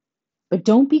 But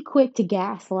don't be quick to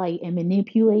gaslight and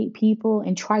manipulate people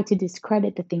and try to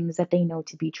discredit the things that they know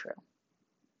to be true.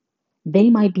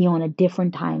 They might be on a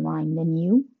different timeline than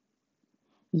you.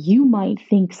 You might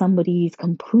think somebody's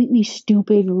completely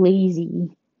stupid, lazy,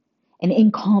 and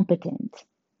incompetent.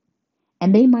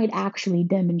 And they might actually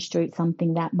demonstrate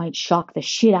something that might shock the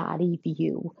shit out of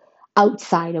you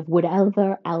outside of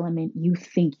whatever element you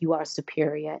think you are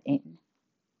superior in.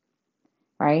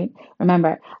 Right?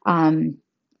 Remember, when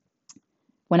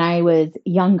I was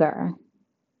younger,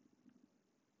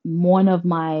 one of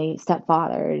my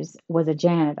stepfathers was a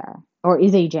janitor, or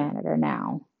is a janitor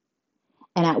now.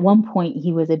 And at one point,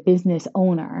 he was a business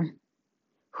owner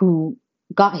who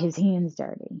got his hands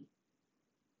dirty.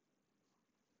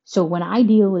 So when I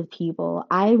deal with people,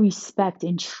 I respect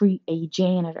and treat a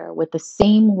janitor with the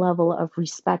same level of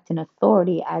respect and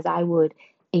authority as I would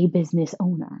a business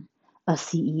owner, a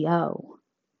CEO.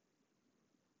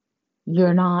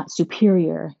 You're not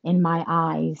superior in my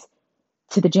eyes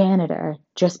to the janitor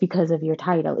just because of your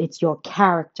title. It's your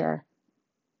character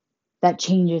that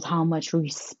changes how much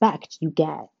respect you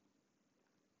get,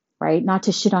 right? Not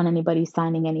to shit on anybody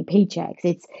signing any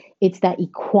paychecks. It's that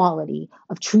equality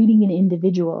of treating an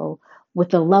individual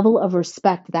with the level of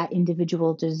respect that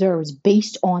individual deserves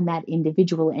based on that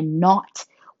individual and not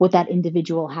what that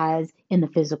individual has in the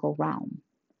physical realm.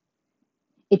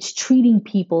 It's treating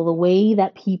people the way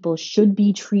that people should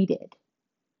be treated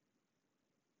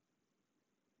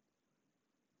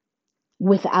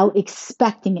without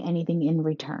expecting anything in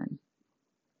return,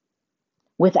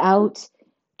 without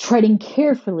treading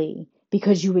carefully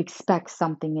because you expect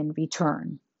something in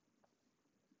return.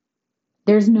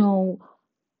 There's no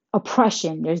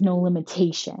oppression, there's no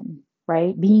limitation,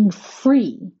 right? Being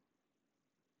free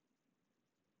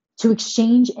to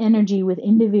exchange energy with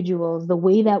individuals the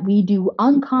way that we do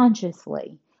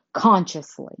unconsciously,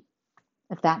 consciously,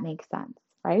 if that makes sense,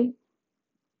 right?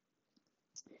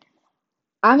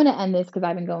 I'm going to end this because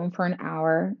I've been going for an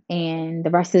hour and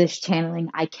the rest of this channeling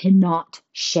I cannot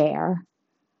share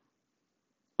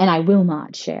and I will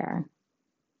not share.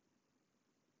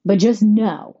 But just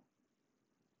know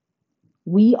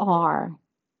we are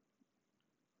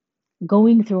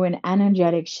going through an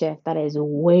energetic shift that is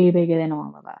way bigger than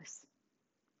all of us,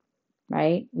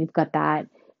 right? We've got that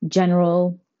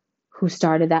general who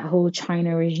started that whole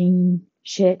China regime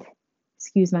shit.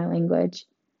 Excuse my language.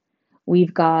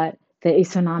 We've got the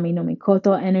Isanami no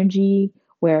Mikoto energy,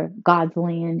 where God's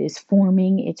land is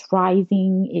forming, it's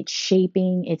rising, it's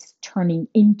shaping, it's turning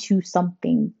into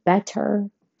something better.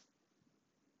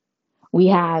 We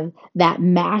have that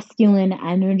masculine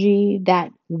energy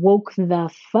that woke the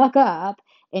fuck up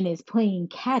and is playing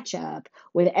catch up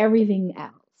with everything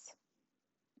else.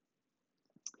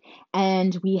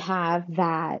 And we have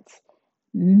that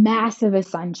massive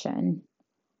ascension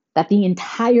that the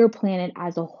entire planet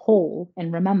as a whole,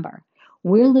 and remember,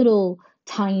 we're little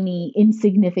tiny,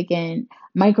 insignificant,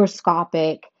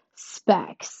 microscopic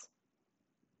specks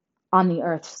on the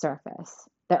Earth's surface.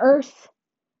 The Earth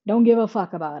don't give a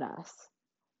fuck about us.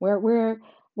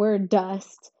 We're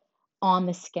dust on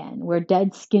the skin. We're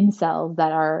dead skin cells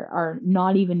that are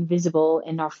not even visible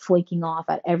and are flaking off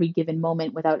at every given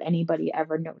moment without anybody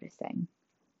ever noticing.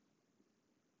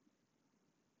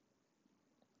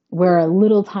 We're a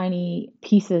little tiny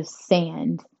piece of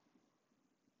sand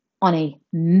on a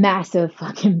massive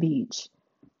fucking beach.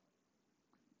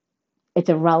 It's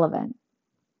irrelevant.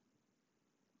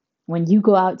 When you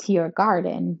go out to your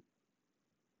garden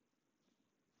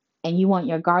and you want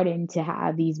your garden to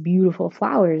have these beautiful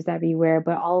flowers everywhere,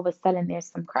 but all of a sudden there's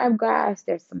some crabgrass,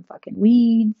 there's some fucking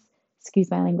weeds, excuse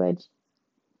my language.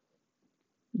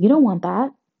 You don't want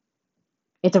that.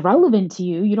 It's irrelevant to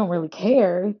you. You don't really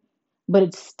care, but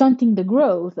it's stunting the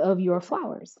growth of your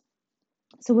flowers.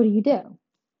 So what do?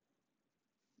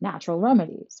 Natural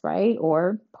remedies, right?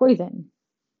 Or poison,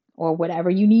 or whatever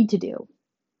you need to do.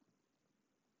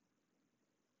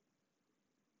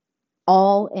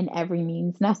 All and every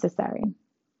means necessary.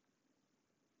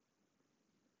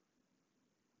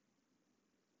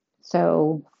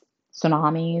 So,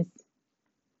 tsunamis,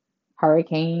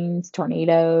 hurricanes,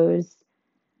 tornadoes,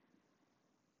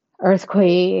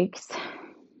 earthquakes,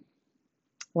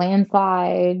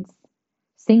 landslides,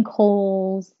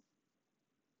 sinkholes,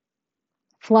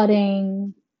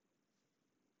 flooding,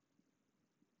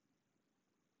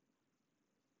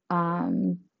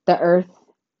 the earth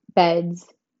beds,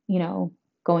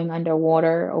 going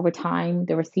underwater over time,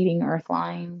 the receding earth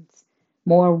lines,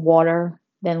 more water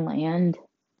than land,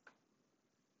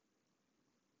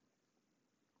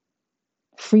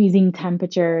 freezing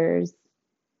temperatures,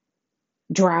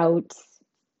 droughts,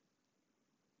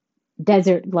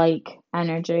 desert like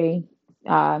energy,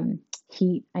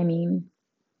 heat,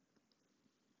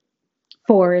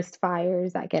 forest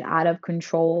fires that get out of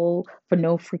control for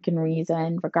no freaking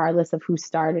reason, regardless of who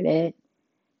started it.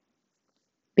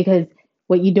 Because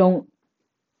what you don't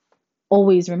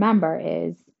always remember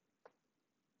is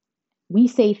we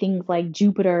say things like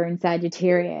Jupiter and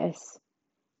Sagittarius,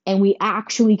 and we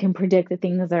actually can predict the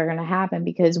things that are going to happen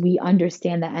because we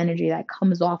understand the energy that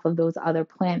comes off of those other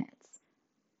planets.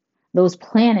 Those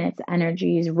planets'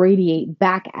 energies radiate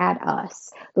back at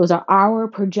us. Those are our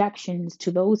projections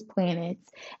to those planets.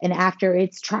 And after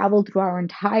it's traveled through our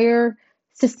entire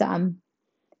system,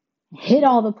 hit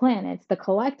all the planets, the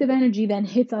collective energy then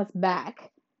hits us back.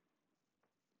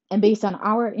 And based on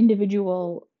our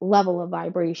individual level of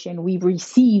vibration, we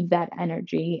receive that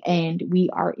energy and we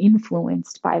are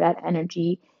influenced by that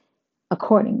energy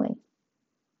accordingly.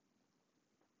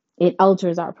 It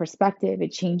alters our perspective,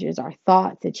 it changes our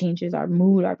thoughts, it changes our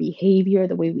mood, our behavior,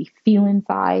 the way we feel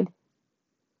inside.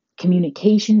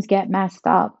 Communications get messed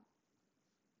up.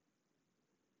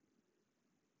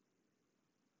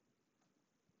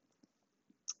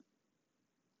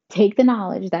 Take the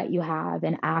knowledge that you have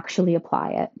and actually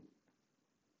apply it.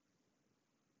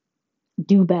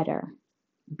 Do better.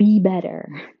 Be better.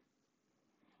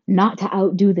 Not to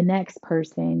outdo the next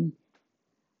person,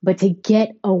 but to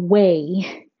get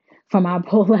away from our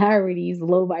polarity's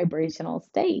low vibrational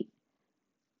state.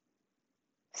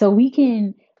 So we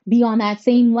can be on that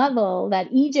same level that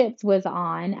Egypt was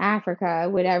on, Africa,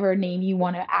 whatever name you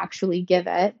want to actually give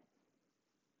it.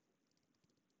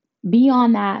 Be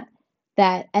on that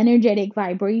energetic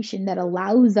vibration that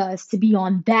allows us to be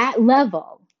on that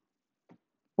level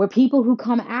where people who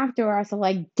come after us are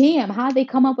like, damn, how'd they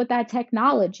come up with that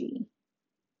technology?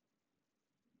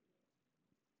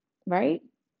 Right?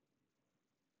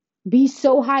 Be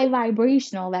so high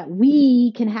vibrational that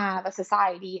we can have a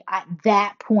society at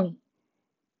that point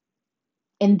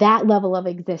in that level of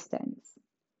existence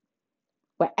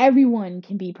where everyone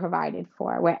can be provided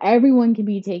for, where everyone can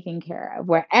be taken care of,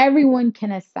 where everyone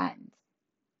can ascend,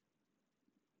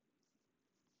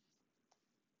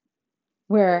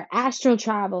 where astral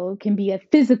travel can be a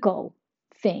physical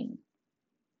thing,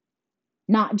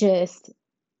 not just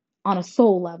on a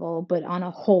soul level, but on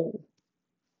a whole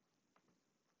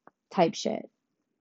type shit.